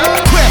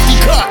 Crafty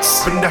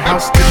Cuts in the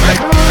house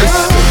tonight.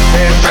 Listen,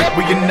 man, right,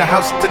 we in the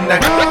house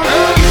tonight.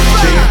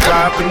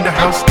 J5 in the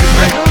house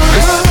tonight.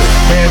 Listen,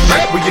 man,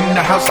 right, we in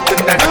the house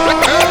tonight.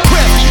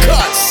 Crafty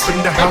Cuts in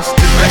the house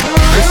tonight.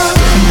 Listen,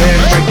 man,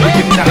 right, we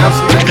in the house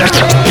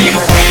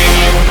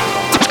tonight.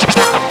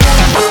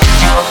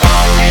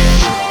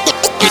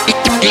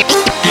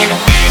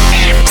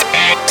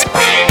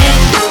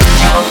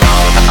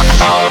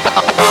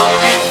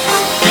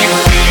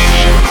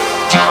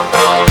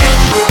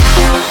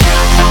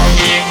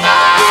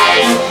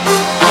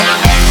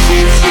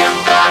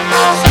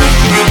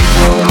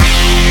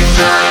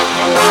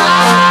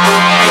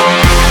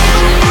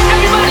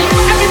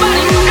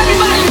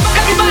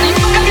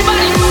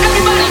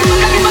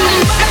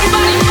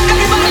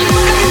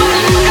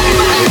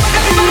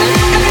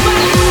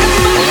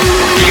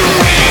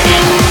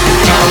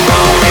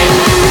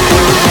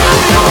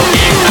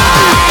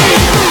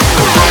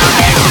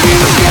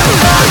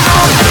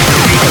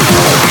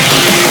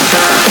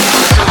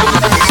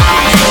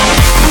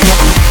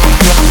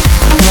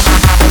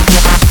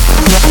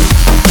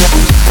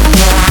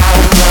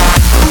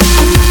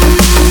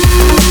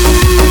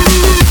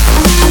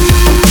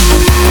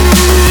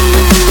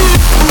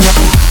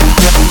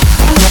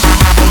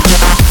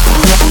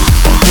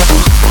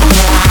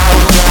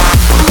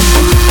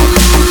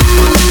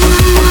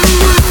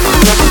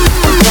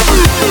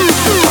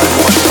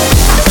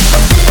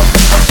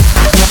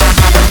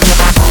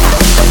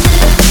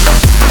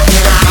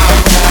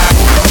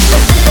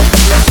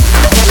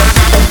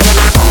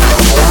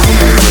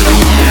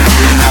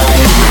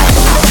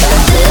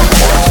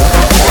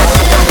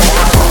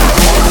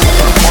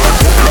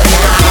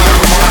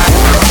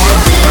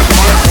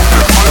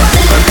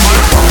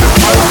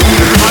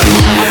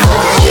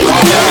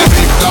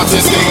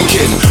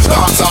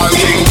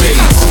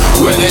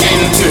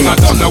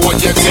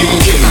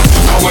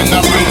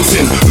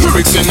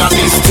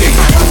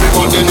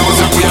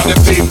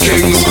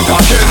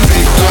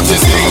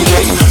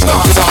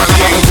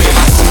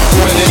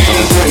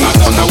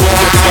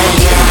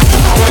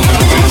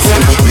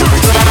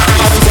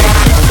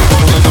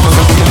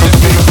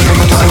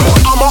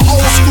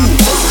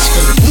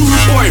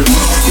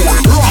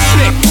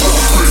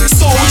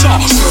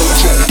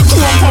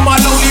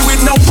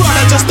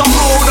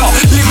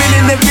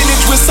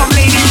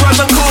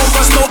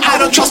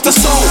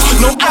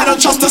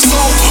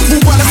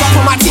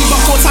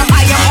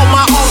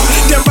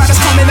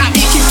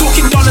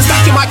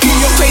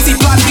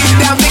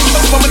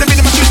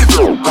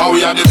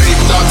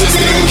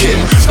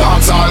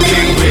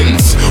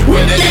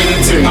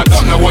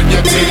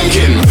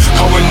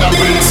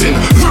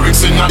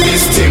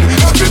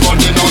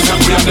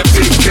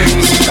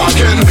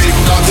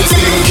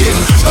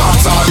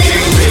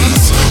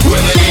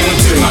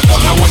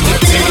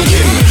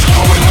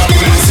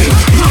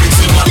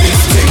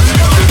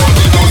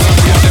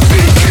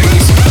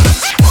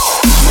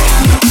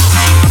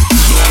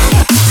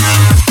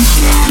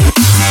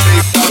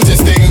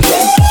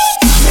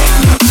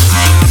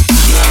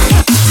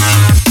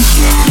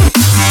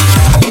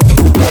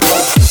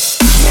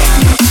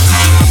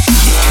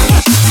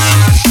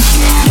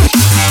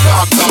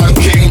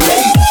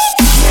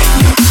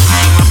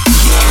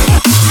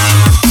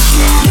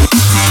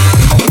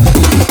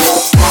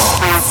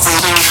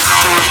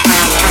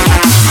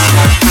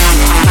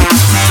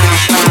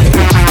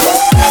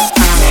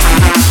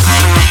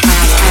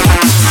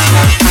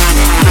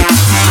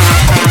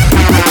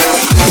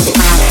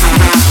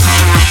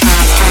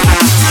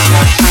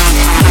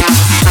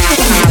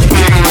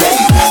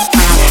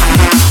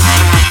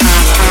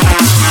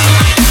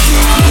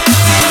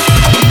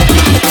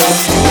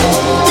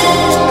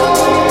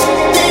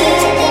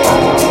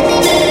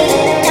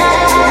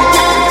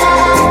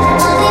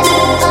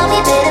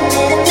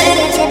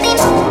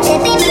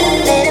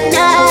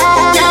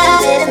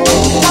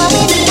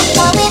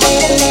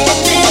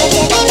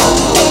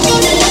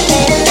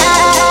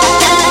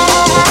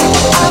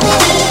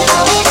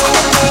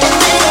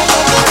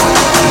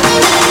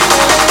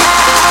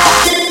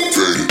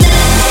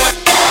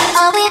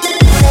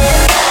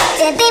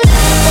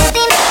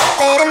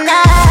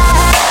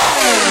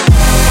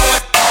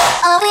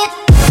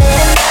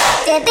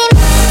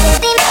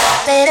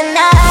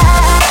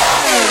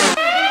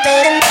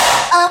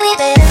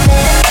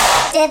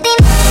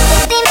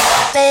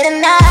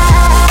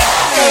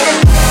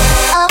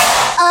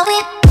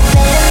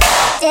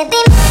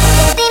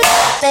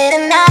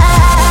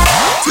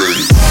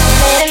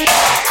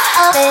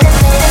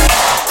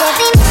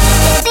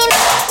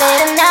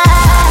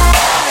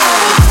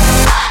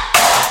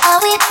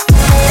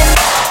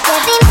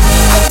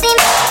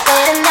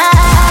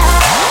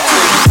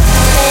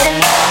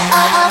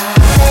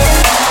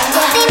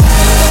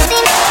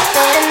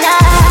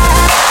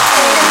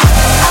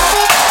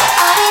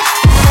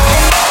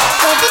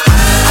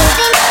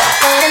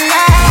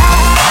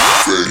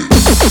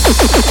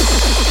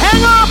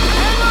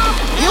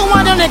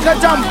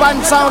 Jump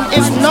and sound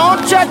is no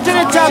threat to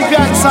the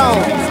champion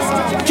sound.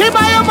 Keep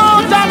on your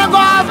mouth and go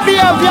and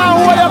behavior and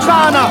hold your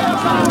corner.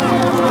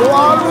 You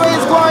always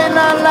going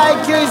on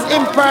like you is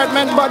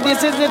impertinent, but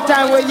this is the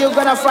time where you're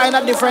gonna find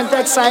a different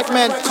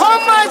excitement.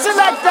 Come on,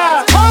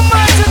 selector! Come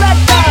on,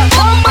 selector!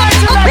 Come on,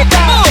 selector!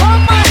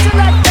 Come on,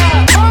 selector!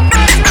 Come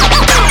on, selector!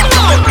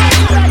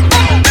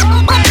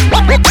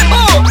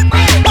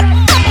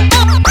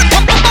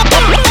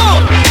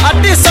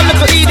 This a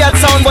little idiot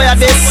sound boy at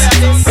this.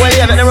 Well,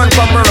 yeah, they run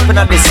from up in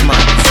this man.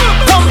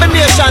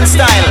 Combination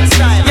style.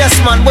 Yes,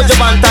 man, Buju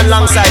Banton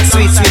alongside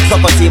Sweet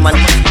Cocoa Team, man.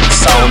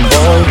 Sound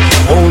boy,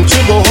 won't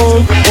you go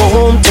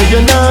home to your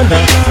nana,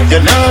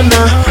 go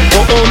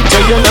home to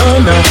your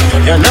nana,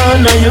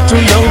 you're too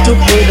young to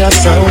play that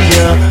sound,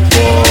 yeah,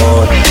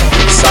 boy.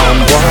 Sound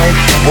boy,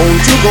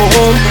 won't you go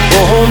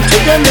home to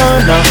your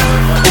nana,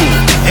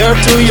 you're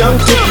too young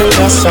to play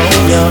that sound,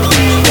 yeah,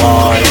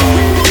 boy.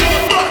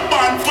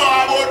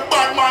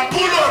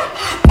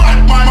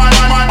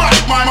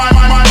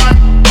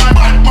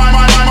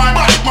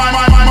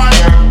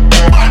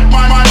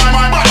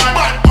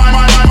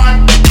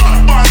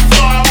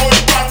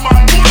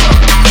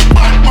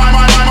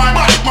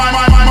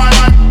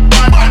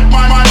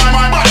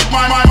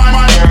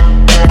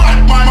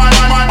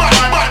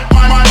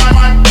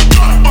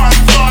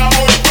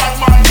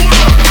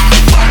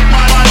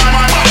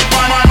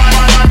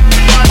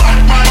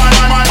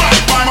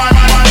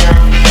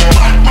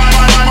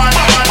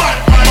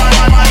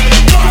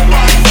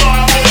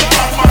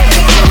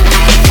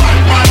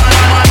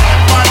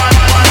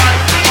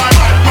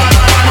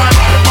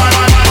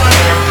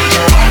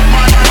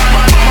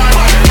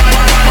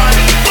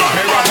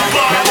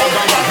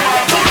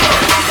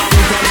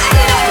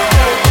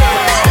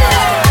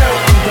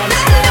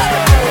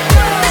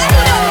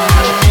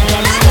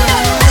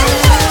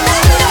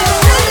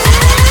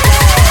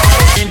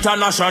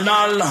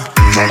 International.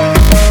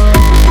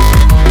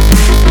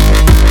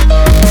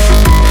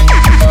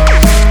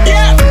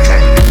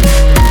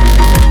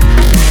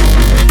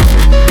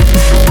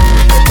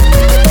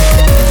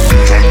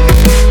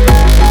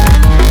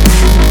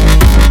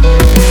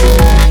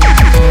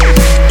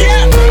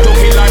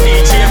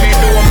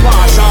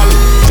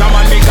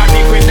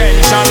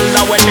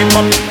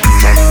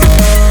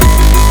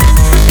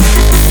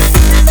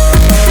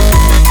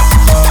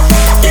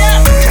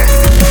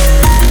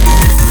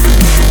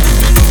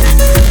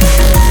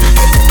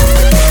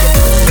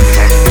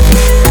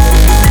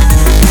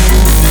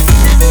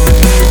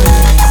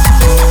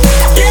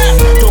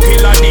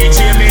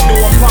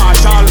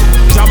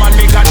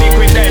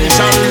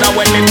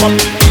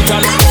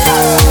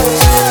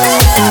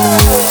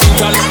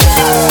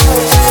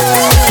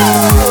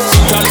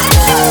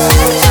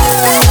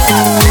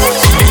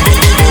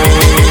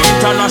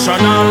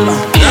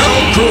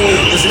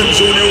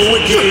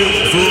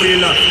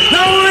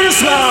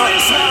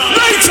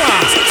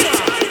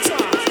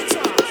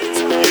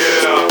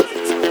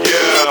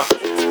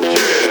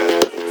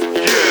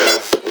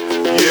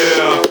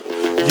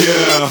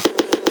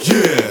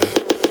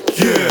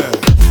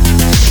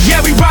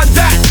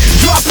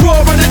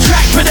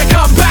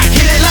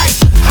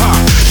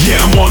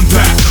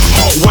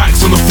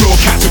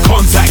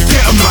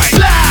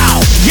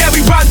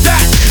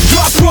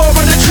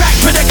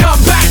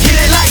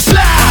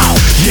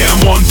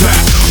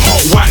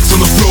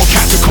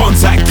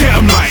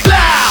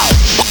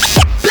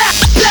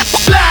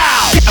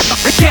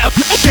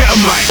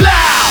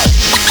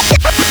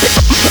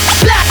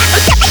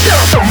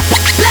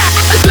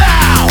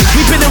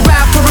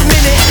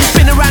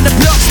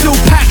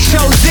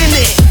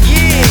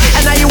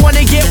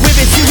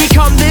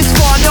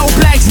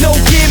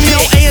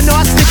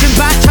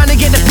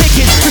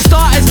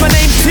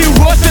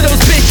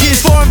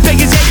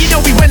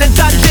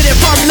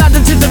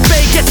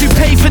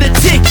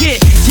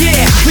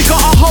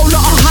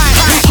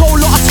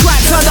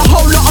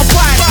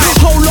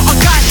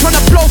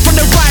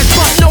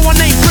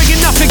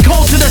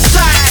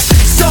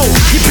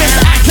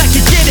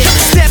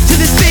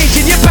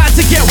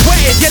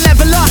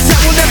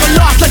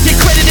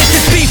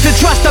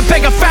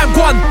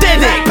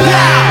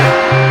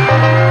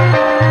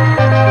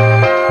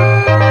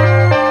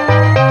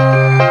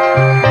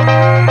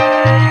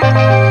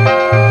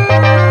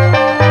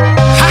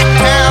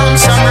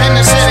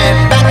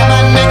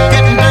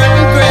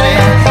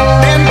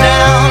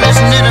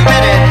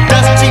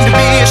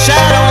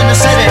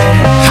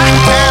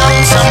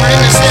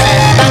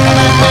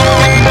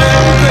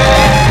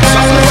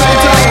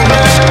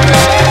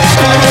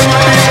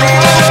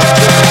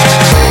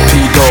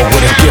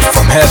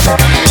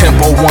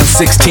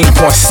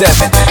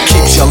 16.7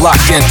 keeps you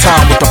locked in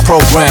time with the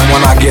program.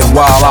 When I get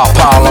wild, I'll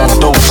pile on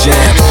dope jam.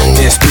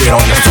 Then spit on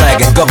your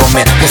flag and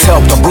government. Cause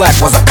help the black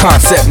was a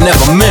concept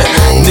never meant.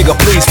 Nigga,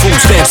 please, food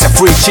stamps and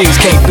free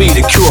cheese can't be the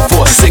cure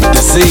for a sick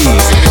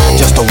disease.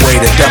 Just the way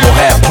the devil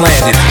had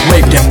planned it.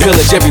 Raped and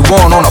pillaged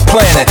everyone on the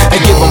planet and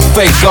give them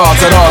fake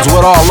gods at odds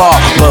with all law.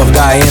 Love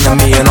thy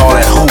enemy and all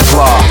that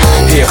hoopla.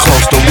 Here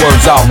close the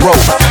words I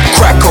wrote.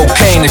 Crack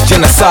cocaine is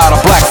genocide of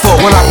black folk.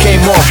 When I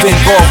came off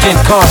involved in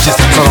conscious,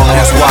 so don't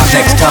ask why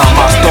next time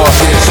I start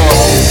this.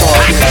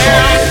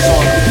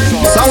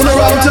 Sound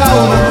around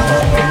town.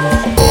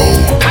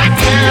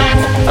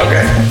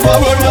 Okay.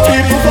 Forward my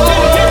people,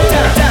 forward.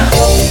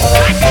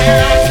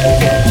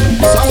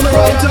 Sound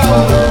around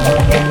town.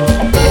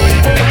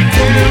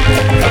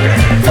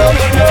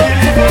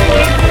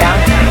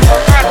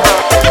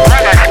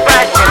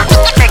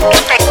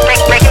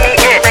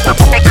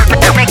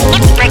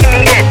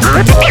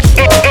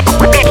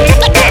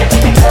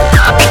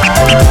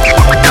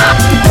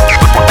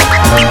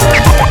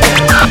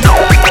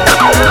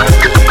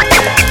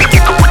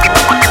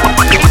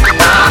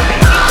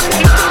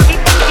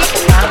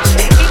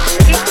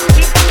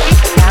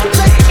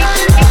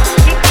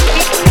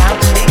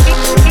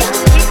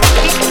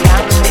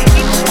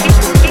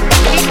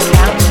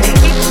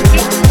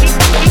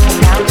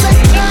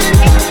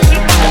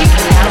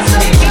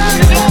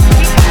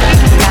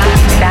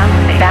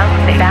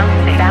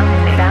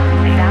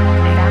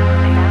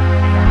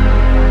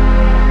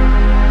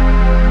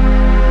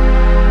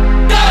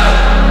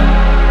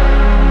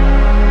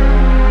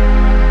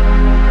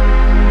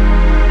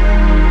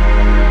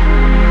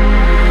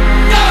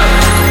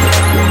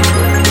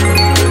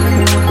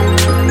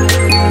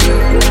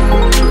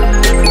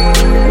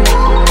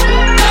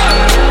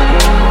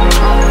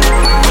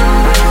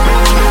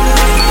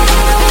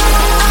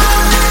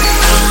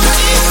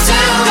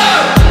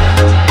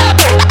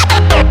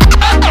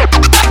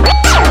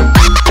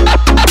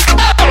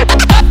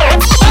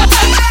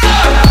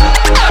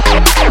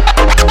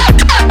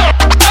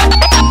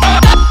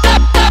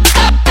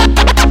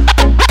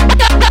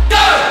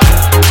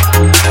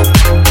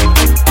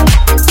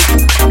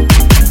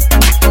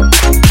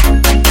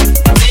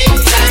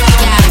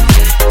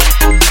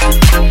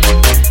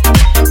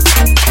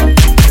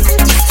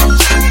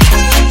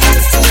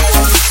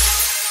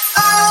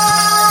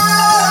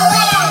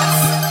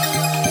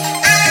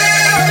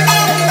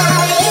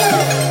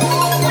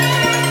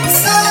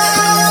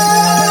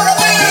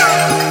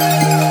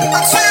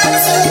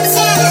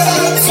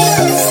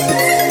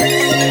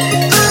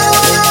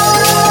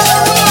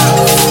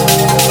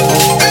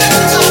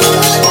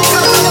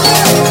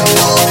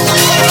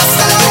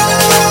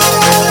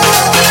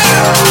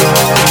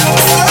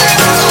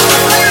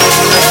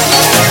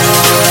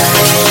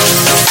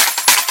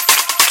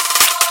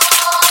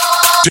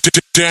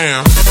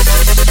 Damn.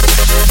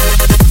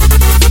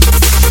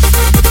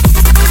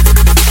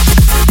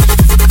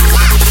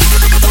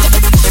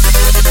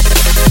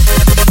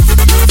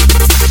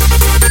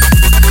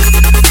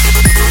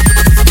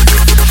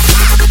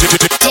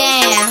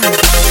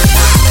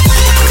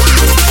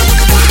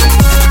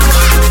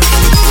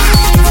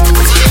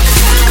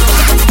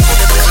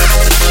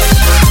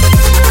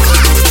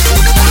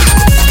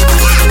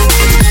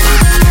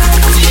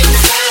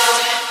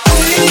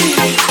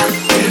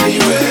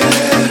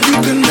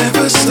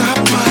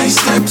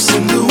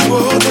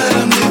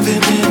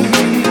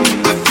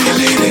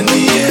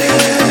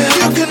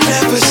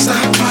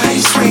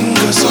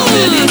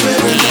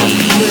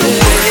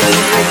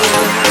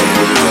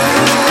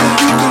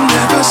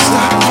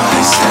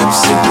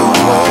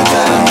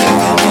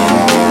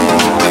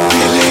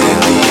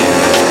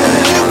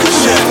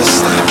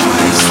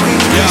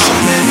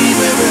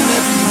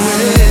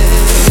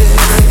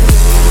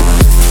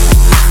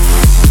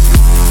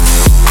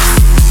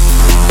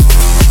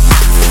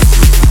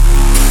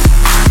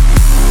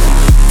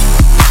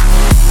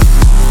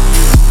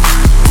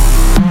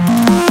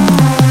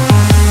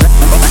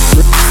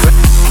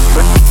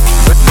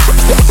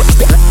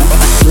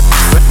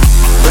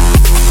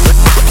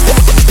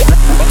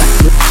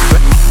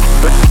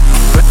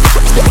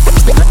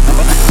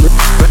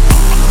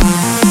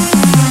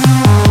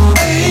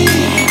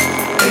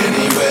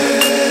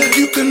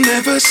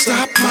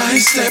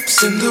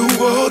 In the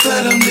world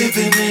that I'm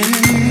living in,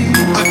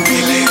 I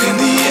feel it in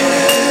the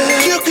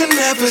air. You can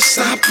never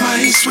stop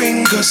my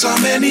swing, cause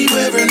I'm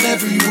anywhere and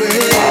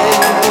everywhere.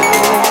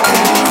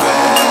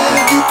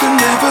 Anywhere, you can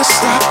never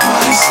stop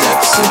my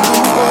steps in the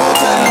world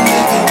that I'm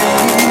living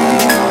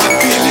in. I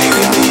feel it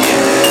in the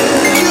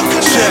air. You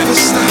can never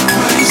stop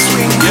my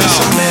swing,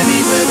 cause I'm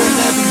anywhere and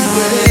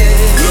everywhere.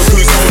 Look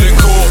who's holding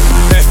court.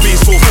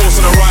 FB's full force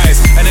on the rise,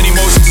 and any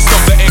motion to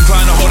stop the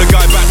incline to hold a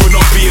guy back would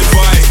not be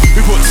advised. We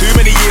put too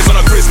many years on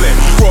a grizzly,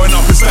 growing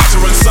up in stature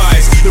and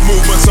size. The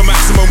movements are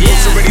maximum,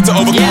 boots are ready to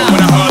overcome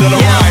when I hurdle and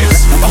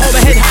rise. I hold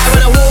my head high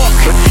when I walk,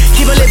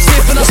 keep my lips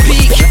stiff when I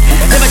speak.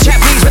 Never chat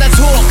please when I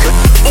talk,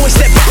 always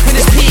step back when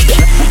it's peak.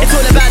 It's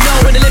all about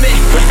knowing the limit,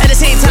 at the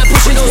same time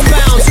pushing those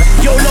bounds.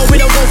 Yo, no, we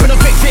don't go for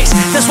no quick fix,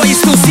 that's why you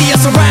still see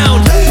us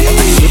around.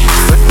 Anywhere,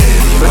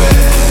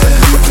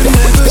 you can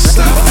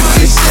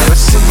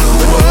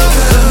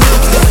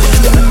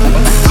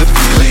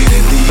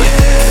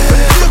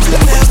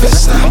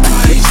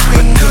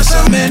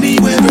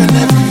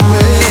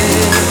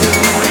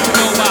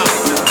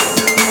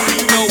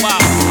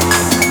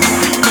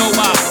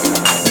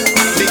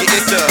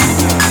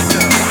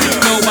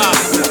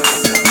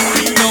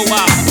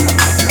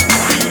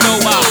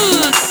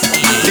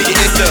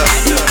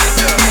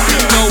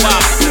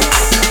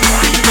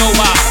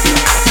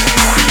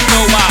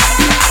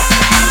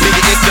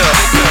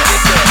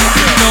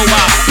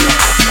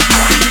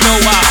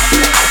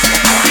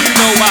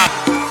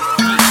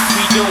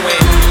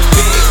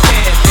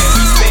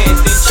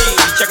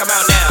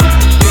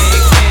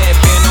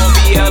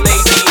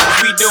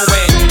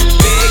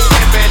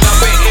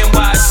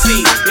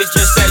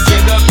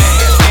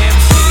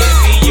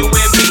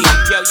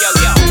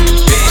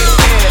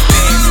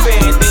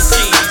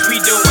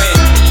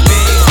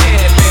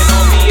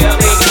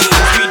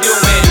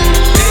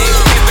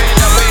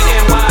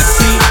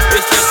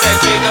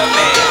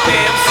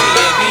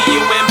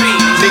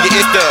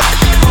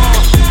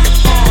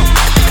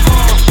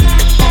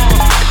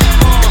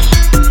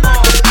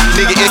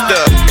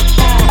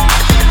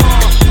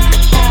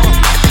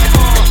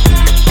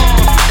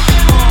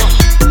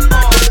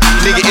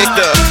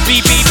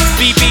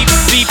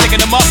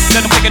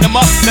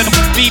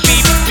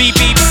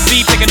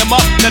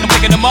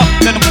picking them up,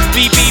 let them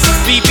beep, beep,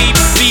 beep, beep,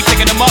 beep,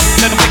 picking them up,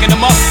 let them picking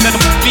them up, let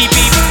them beep,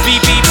 beep, beep,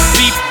 beep,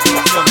 beep.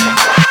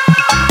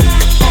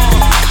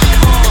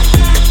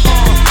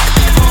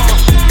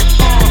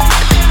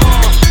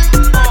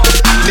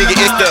 Nigga,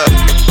 it's the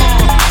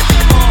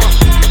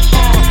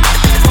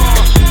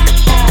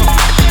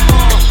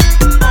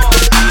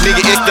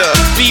nigga, it's the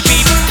beep,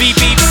 beep, beep,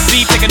 beep,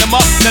 beep, picking them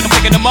up, let them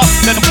picking them up,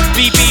 let them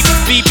beep, beep,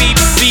 beep, beep,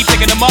 beep,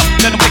 picking them up,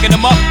 let them picking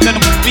them up, let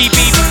them beep,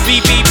 beep,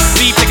 beep, beep,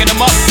 beep, picking them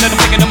up, let them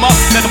picking them up,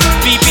 let them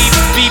beep, beep,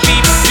 beep,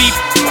 beep, beep.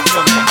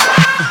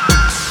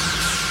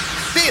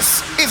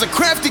 This is a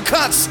Crafty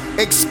Cuts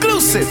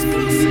exclusive.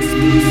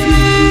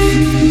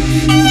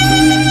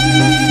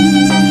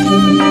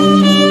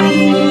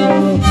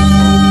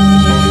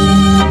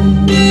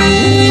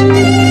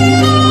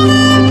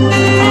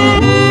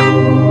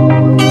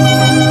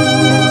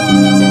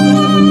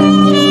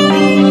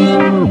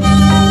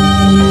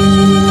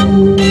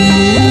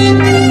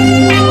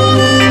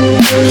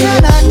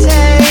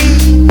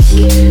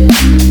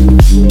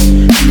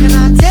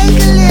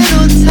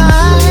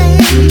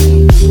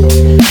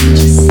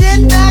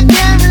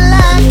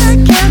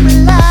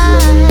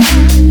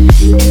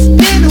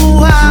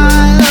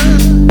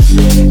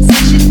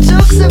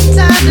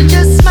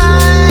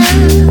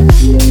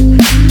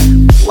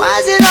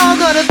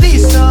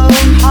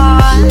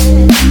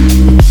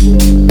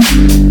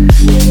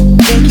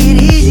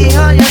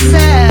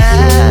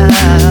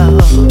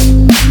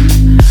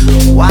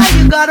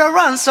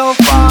 So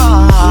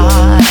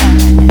far to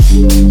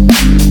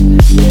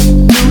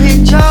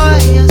enjoy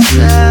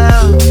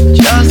yourself,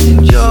 just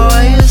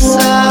enjoy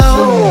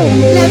yourself.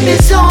 Let me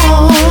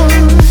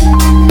zone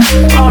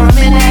for a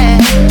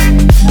minute,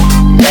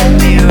 let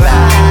me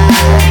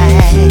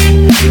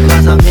ride,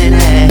 because I'm in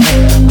it.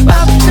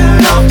 About to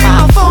turn off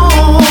my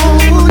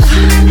phone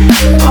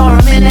for a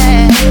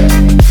minute.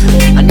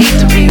 I need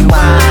to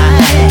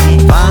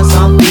rewind, find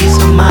some peace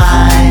of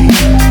mind.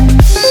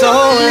 So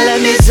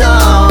let me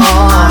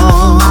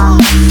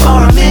zone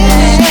for a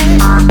minute,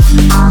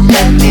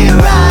 let me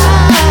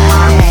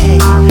ride,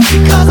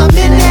 because I'm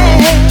in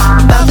it.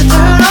 About to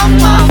turn off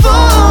my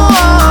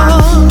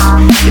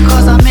phone,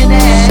 because I'm in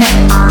it.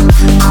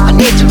 I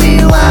need to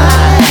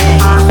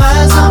rewind,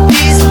 find some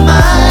peace of mind.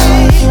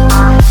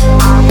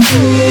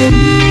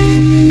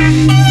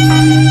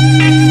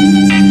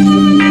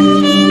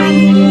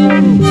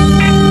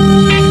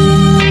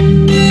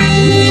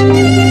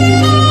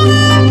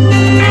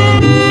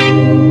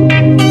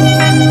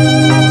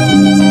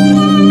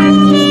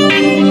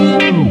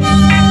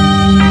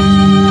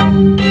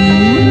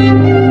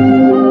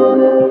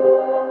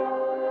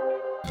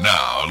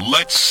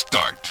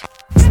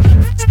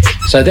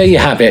 So there you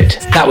have it.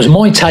 That was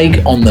my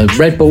take on the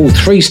Red Bull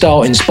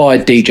 3-Star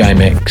inspired DJ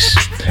mix.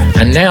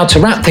 And now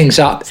to wrap things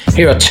up,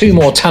 here are two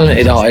more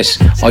talented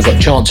artists I got a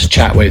chance to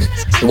chat with.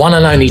 The one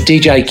and only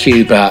DJ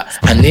Cuba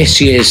and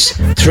this year's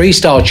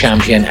 3-Star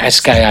champion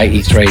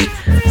SK83.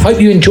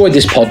 Hope you enjoyed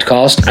this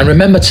podcast and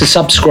remember to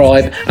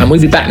subscribe, and we'll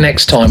be back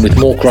next time with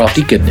more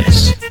crafty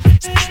goodness.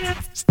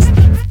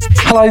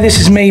 Hello, this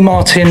is me,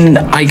 Martin,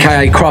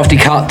 aka Crafty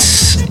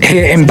Cuts,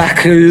 here in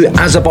Baku,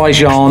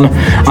 Azerbaijan,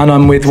 and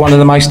I'm with one of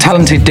the most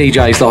talented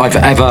DJs that I've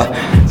ever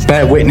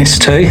bear witness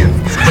to.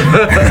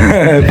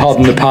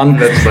 Pardon the pun.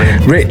 That's funny.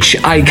 Rich,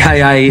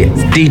 aka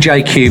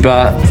DJ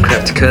Cuba.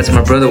 Crafty Cuts,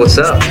 my brother, what's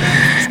up?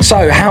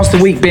 So, how's the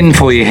week been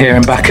for you here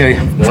in Baku?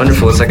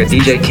 Wonderful. It's like a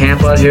DJ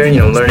camp out here,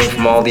 learning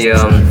from all the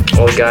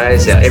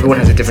guys. Yeah, everyone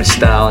has a different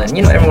style, and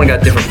everyone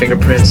got different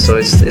fingerprints, so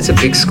it's a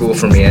big school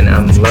for me, and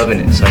I'm loving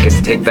it. So I get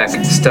to take back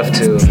stuff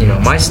to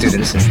my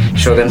students and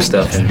show them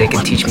stuff, and they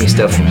can teach me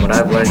stuff from what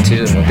I've learned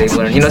too and what they've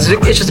learned.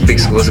 It's just a big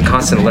school. It's a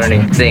constant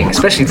learning thing,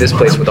 especially this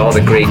place with all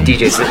the great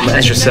DJs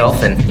as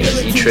yourself and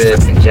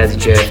Z-Trip and Jazzy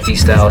Jeff,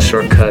 D-Style,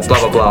 Shortcut, blah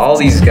blah blah. All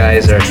these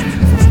guys are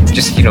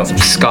just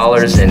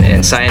scholars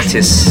and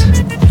scientists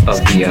of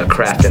the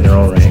craft in their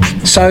own right.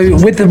 So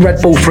with the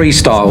Red Bull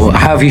Freestyle,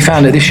 how have you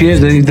found it this year?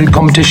 The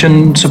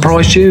competition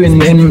surprised you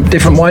in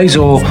different ways,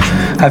 or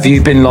have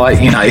you been like,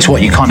 it's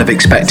what you kind of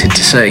expected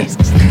to see?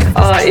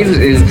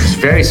 It was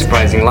very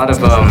surprising. A lot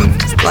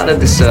of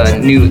this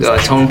new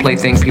tone play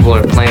thing. People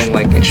are playing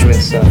like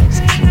instruments,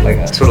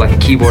 like sort of like a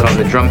keyboard on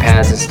the drum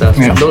pads and stuff.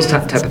 Yeah. Those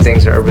type of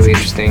things are really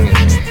interesting.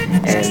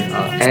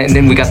 And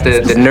then we got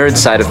the nerd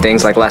side of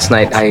things. Like last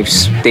night, I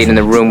stayed in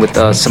the room with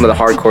some of the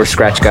hardcore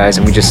scratch guys,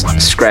 and we just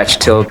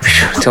scratched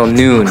till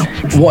noon.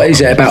 What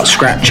is it about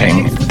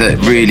scratching that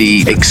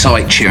really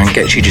excites you and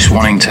gets you just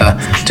wanting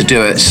to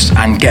do it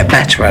and get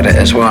better at it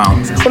as well?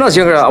 When I was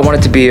younger, I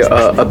wanted to be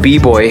a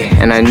b-boy,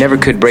 and I never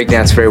could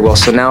breakdance very well.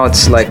 So now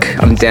it's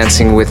like I'm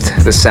dancing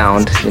with the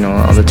sound,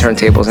 on the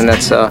turntables, and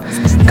that's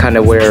kind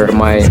of where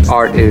my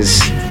art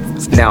is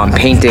now. I'm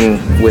painting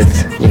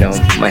with,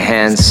 my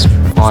hands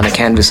on a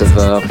canvas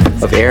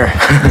of air.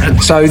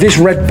 So this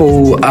Red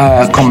Bull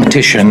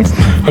competition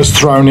has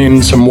thrown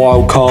in some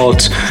wild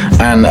cards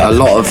and a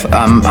lot of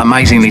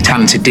amazingly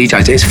talented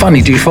DJs. It's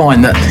funny, do you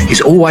find that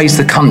it's always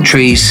the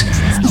countries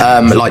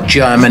like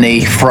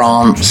Germany,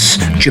 France,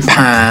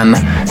 Japan,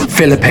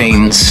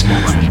 Philippines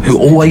who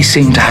always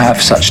seem to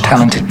have such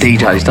talented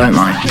DJs, don't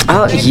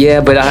they? Yeah,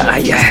 but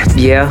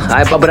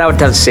but I would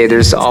have to say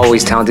there's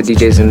always talented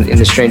DJs in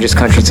the strangest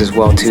countries as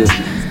well too.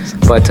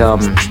 But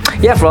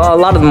yeah, for a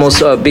lot of the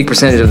most big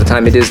percentage of the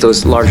time, it is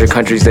those larger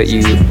countries that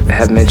you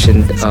have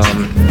mentioned.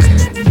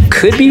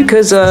 Could be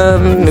because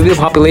maybe the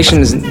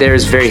population there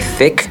is very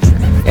thick,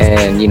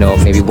 and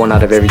maybe 1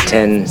 out of every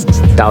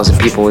 10,000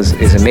 people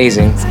is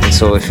amazing. And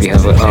so if you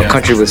have a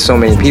country with so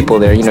many people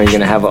there, you're going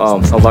to have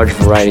a large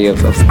variety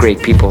of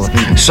great people.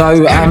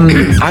 So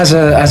as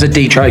a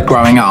DJ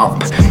growing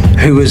up,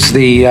 who was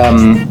the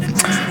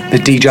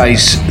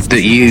DJs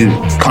that you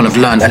kind of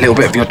learned a little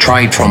bit of your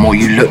trade from, or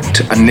you looked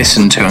and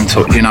listened to and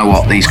thought, you know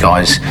what, these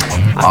guys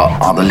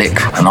are the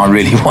lick and I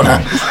really want to?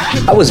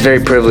 I was very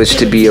privileged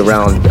to be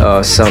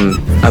around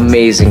some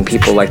amazing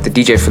people like the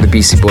DJ for the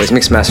Beastie Boys,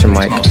 Mixmaster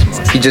Mike.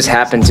 He just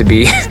happened to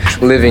be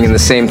living in the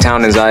same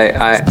town as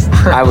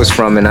I was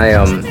from, and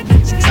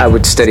I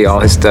would study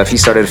all his stuff. He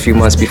started a few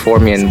months before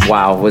me, and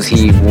wow, was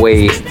he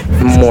way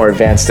more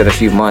advanced than a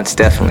few months,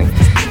 definitely.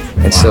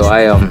 And so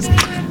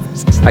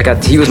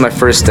he was my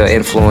first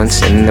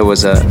influence, and there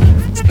was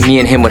me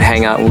and him would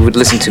hang out and we would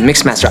listen to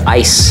Mixmaster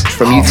Ice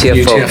from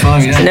UTFO.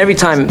 Yeah. And every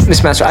time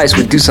Mixmaster Ice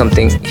would do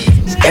something,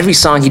 every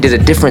song he did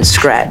a different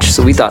scratch.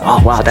 So we thought,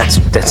 oh wow, that's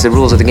the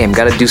rules of the game.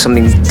 Gotta do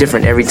something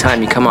different every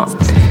time you come out.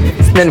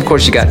 And then of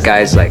course you got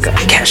guys like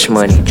Cash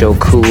Money, Joe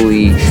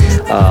Cooley,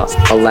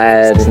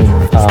 Aladdin,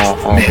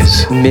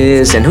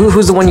 Miz, and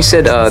who's the one you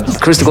said,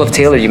 Chris the Glove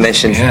Taylor you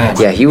mentioned.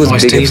 Yeah, he was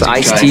big into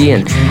Ice-T,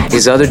 and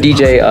his other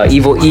DJ,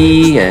 Evil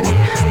E, and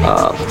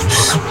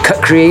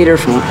Cut Creator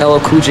from LL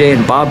Cool J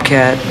and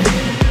Bobcat.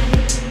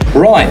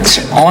 Right,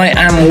 I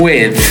am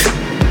with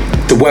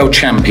the world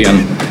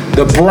champion,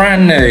 the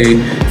brand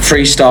new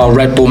freestyle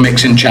Red Bull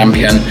mixing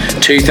champion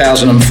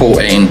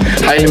 2014,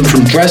 hailing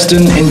from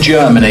Dresden in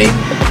Germany.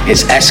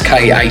 It's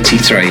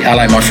SK83.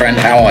 Hello, my friend.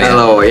 How are you?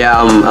 Hello.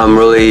 Yeah, I'm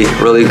really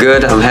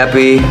good. I'm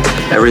happy.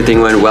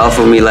 Everything went well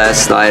for me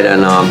last night,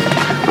 and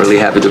really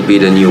happy to be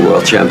the new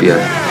world champion.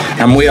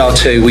 And we are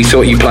too. We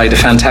thought you played a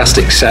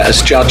fantastic set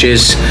as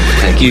judges.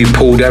 You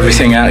pulled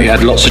everything out. You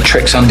had lots of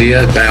tricks under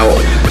your belt,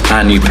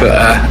 and you put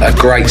a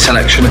great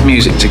selection of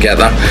music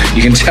together.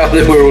 You can tell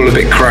that we're all a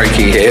bit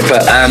croaky here,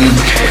 but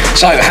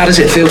so how does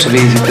it feel to be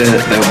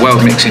the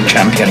world mixing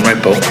champion,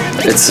 Red Bull?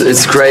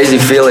 It's crazy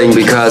feeling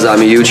because I'm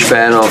a huge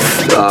fan of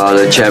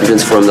the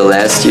champions from the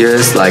last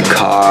years, like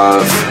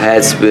Carve,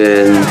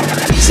 Headspin,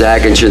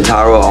 Zach and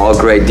Shintaro, all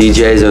great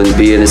DJs, and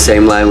be in the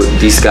same line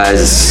with these guys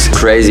is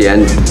crazy,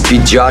 and be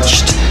judged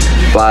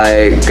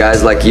by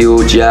guys like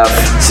you, Jeff,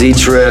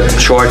 Z-Trip,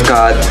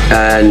 Shortcut,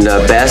 and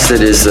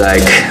Bastard is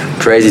like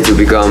crazy to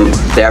become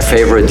their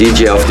favorite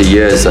DJ of the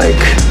year. Is like,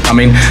 I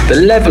mean, the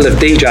level of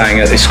DJing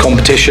at this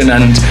competition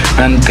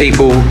and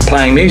people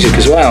playing music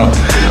as well,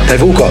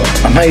 they've all got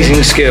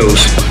amazing skills.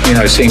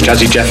 Seeing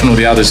Jazzy Jeff and all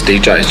the others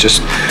DJs,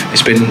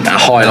 it's been a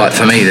highlight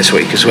for me this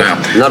week as well.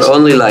 Not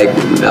only like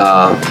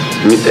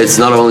it's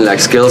not only like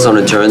skills on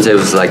the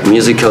turntables, like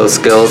musical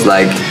skills,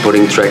 like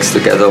putting tracks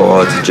together,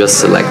 or just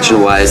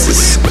selection wise,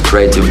 it's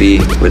great to be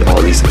with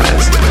all these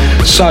guys.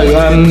 So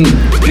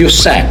your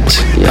set,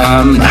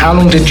 how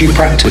long did you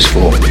practice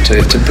for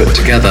to put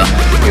together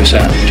your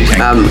set, do you think?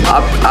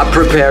 I'm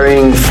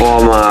preparing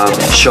for my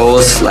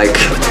shows like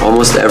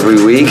almost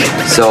every week,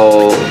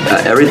 so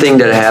everything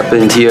that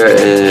happened here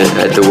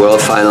at the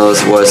World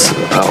Finals was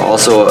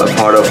also a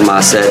part of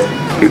my set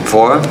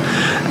before,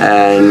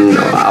 and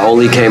I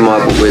only came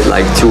up with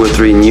like 2 or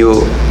 3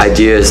 new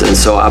ideas, and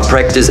so I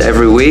practice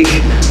every week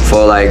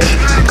for like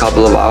a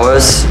couple of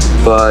hours,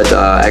 but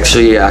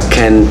actually I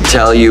can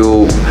tell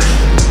you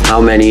how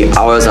many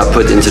hours I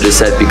put into the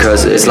set,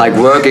 because it's like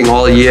working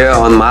all year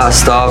on my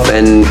stuff,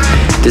 and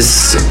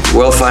this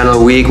World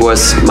Final week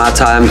was my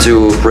time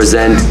to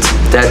present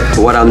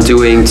what I'm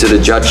doing to the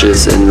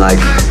judges in like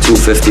 2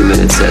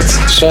 50-minute sets.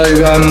 So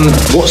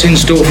what's in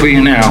store for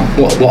you now?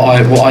 What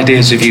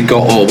ideas have you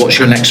got, or what's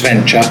your next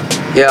venture?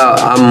 Yeah,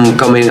 I'm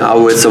coming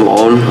out with some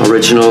own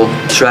original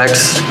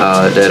tracks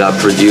that I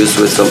produced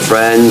with some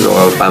friends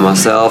or by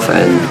myself,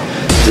 and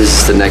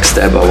this is the next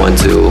step I want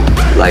to do.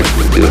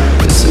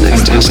 This is the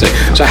next Fantastic.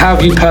 Step. So how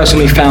have you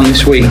personally found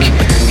this week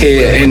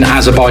here in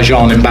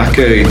Azerbaijan, in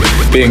Baku,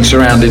 being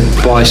surrounded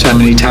by so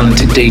many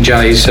talented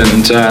DJs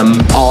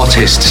and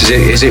artists?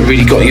 Has it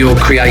really got your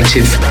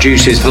creative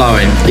juices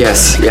flowing?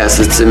 Yes,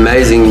 it's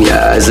amazing.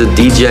 As a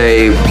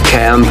DJ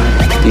camp,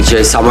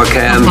 DJ summer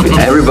camp,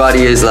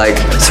 everybody is like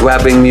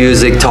swapping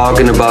music,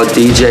 talking about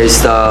DJ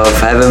stuff,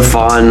 having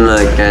fun,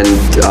 and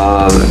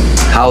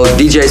how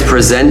DJs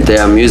present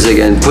their music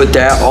and put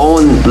their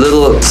own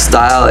little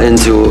style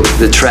into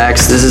the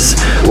tracks. This is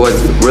what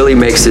really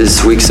makes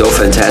this week so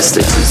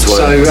fantastic.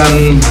 So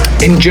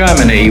in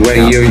Germany,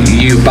 where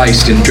you're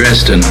based in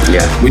Dresden,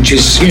 which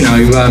is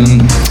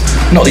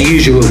not the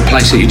usual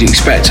place that you'd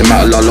expect. A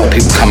lot of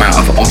people come out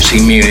of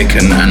obviously Munich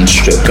and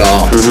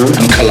Stuttgart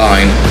and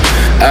Cologne.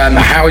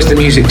 How is the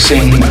music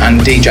scene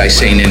and DJ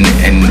scene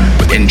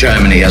in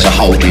Germany as a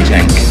whole, do you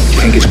think? Do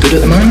you think it's good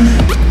at the moment?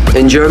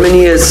 In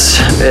Germany,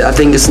 I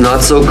think it's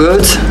not so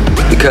good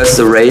because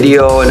the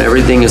radio and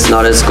everything is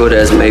not as good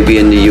as maybe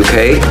in the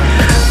UK.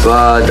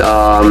 But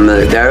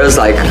there is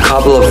like a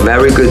couple of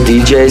very good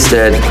DJs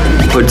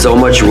that put so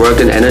much work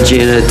and energy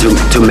in it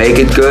to make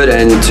it good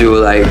and to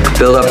like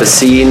build up a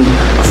scene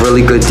of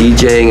really good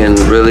DJing and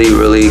really,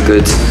 really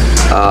good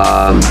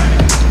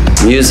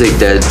music,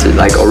 that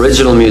like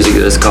original music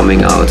that is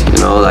coming out.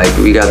 Like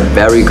we got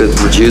very good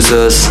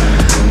producers.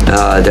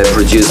 They're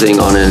producing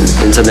on an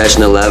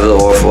international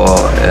level or for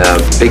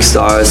big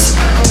stars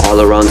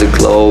all around the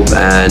globe,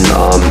 and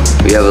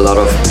we have a lot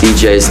of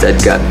DJs that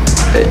got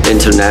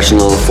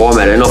international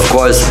format. And of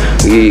course,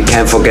 we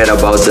can't forget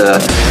about the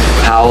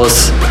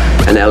house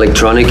and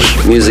electronic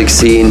music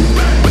scene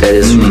that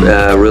is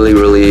really,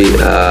 really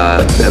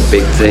a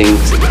big thing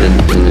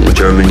in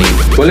Germany.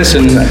 Well,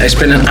 listen, it's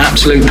been an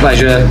absolute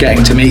pleasure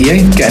getting to meet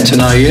you, getting to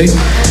know you.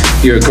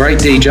 You're a great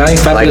DJ,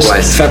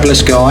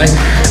 fabulous guy,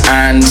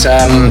 and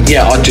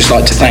I'd just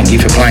like to thank you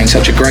for playing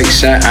such a great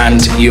set,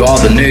 and you are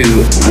the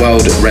new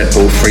World Red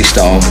Bull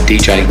Freestyle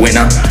DJ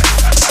winner.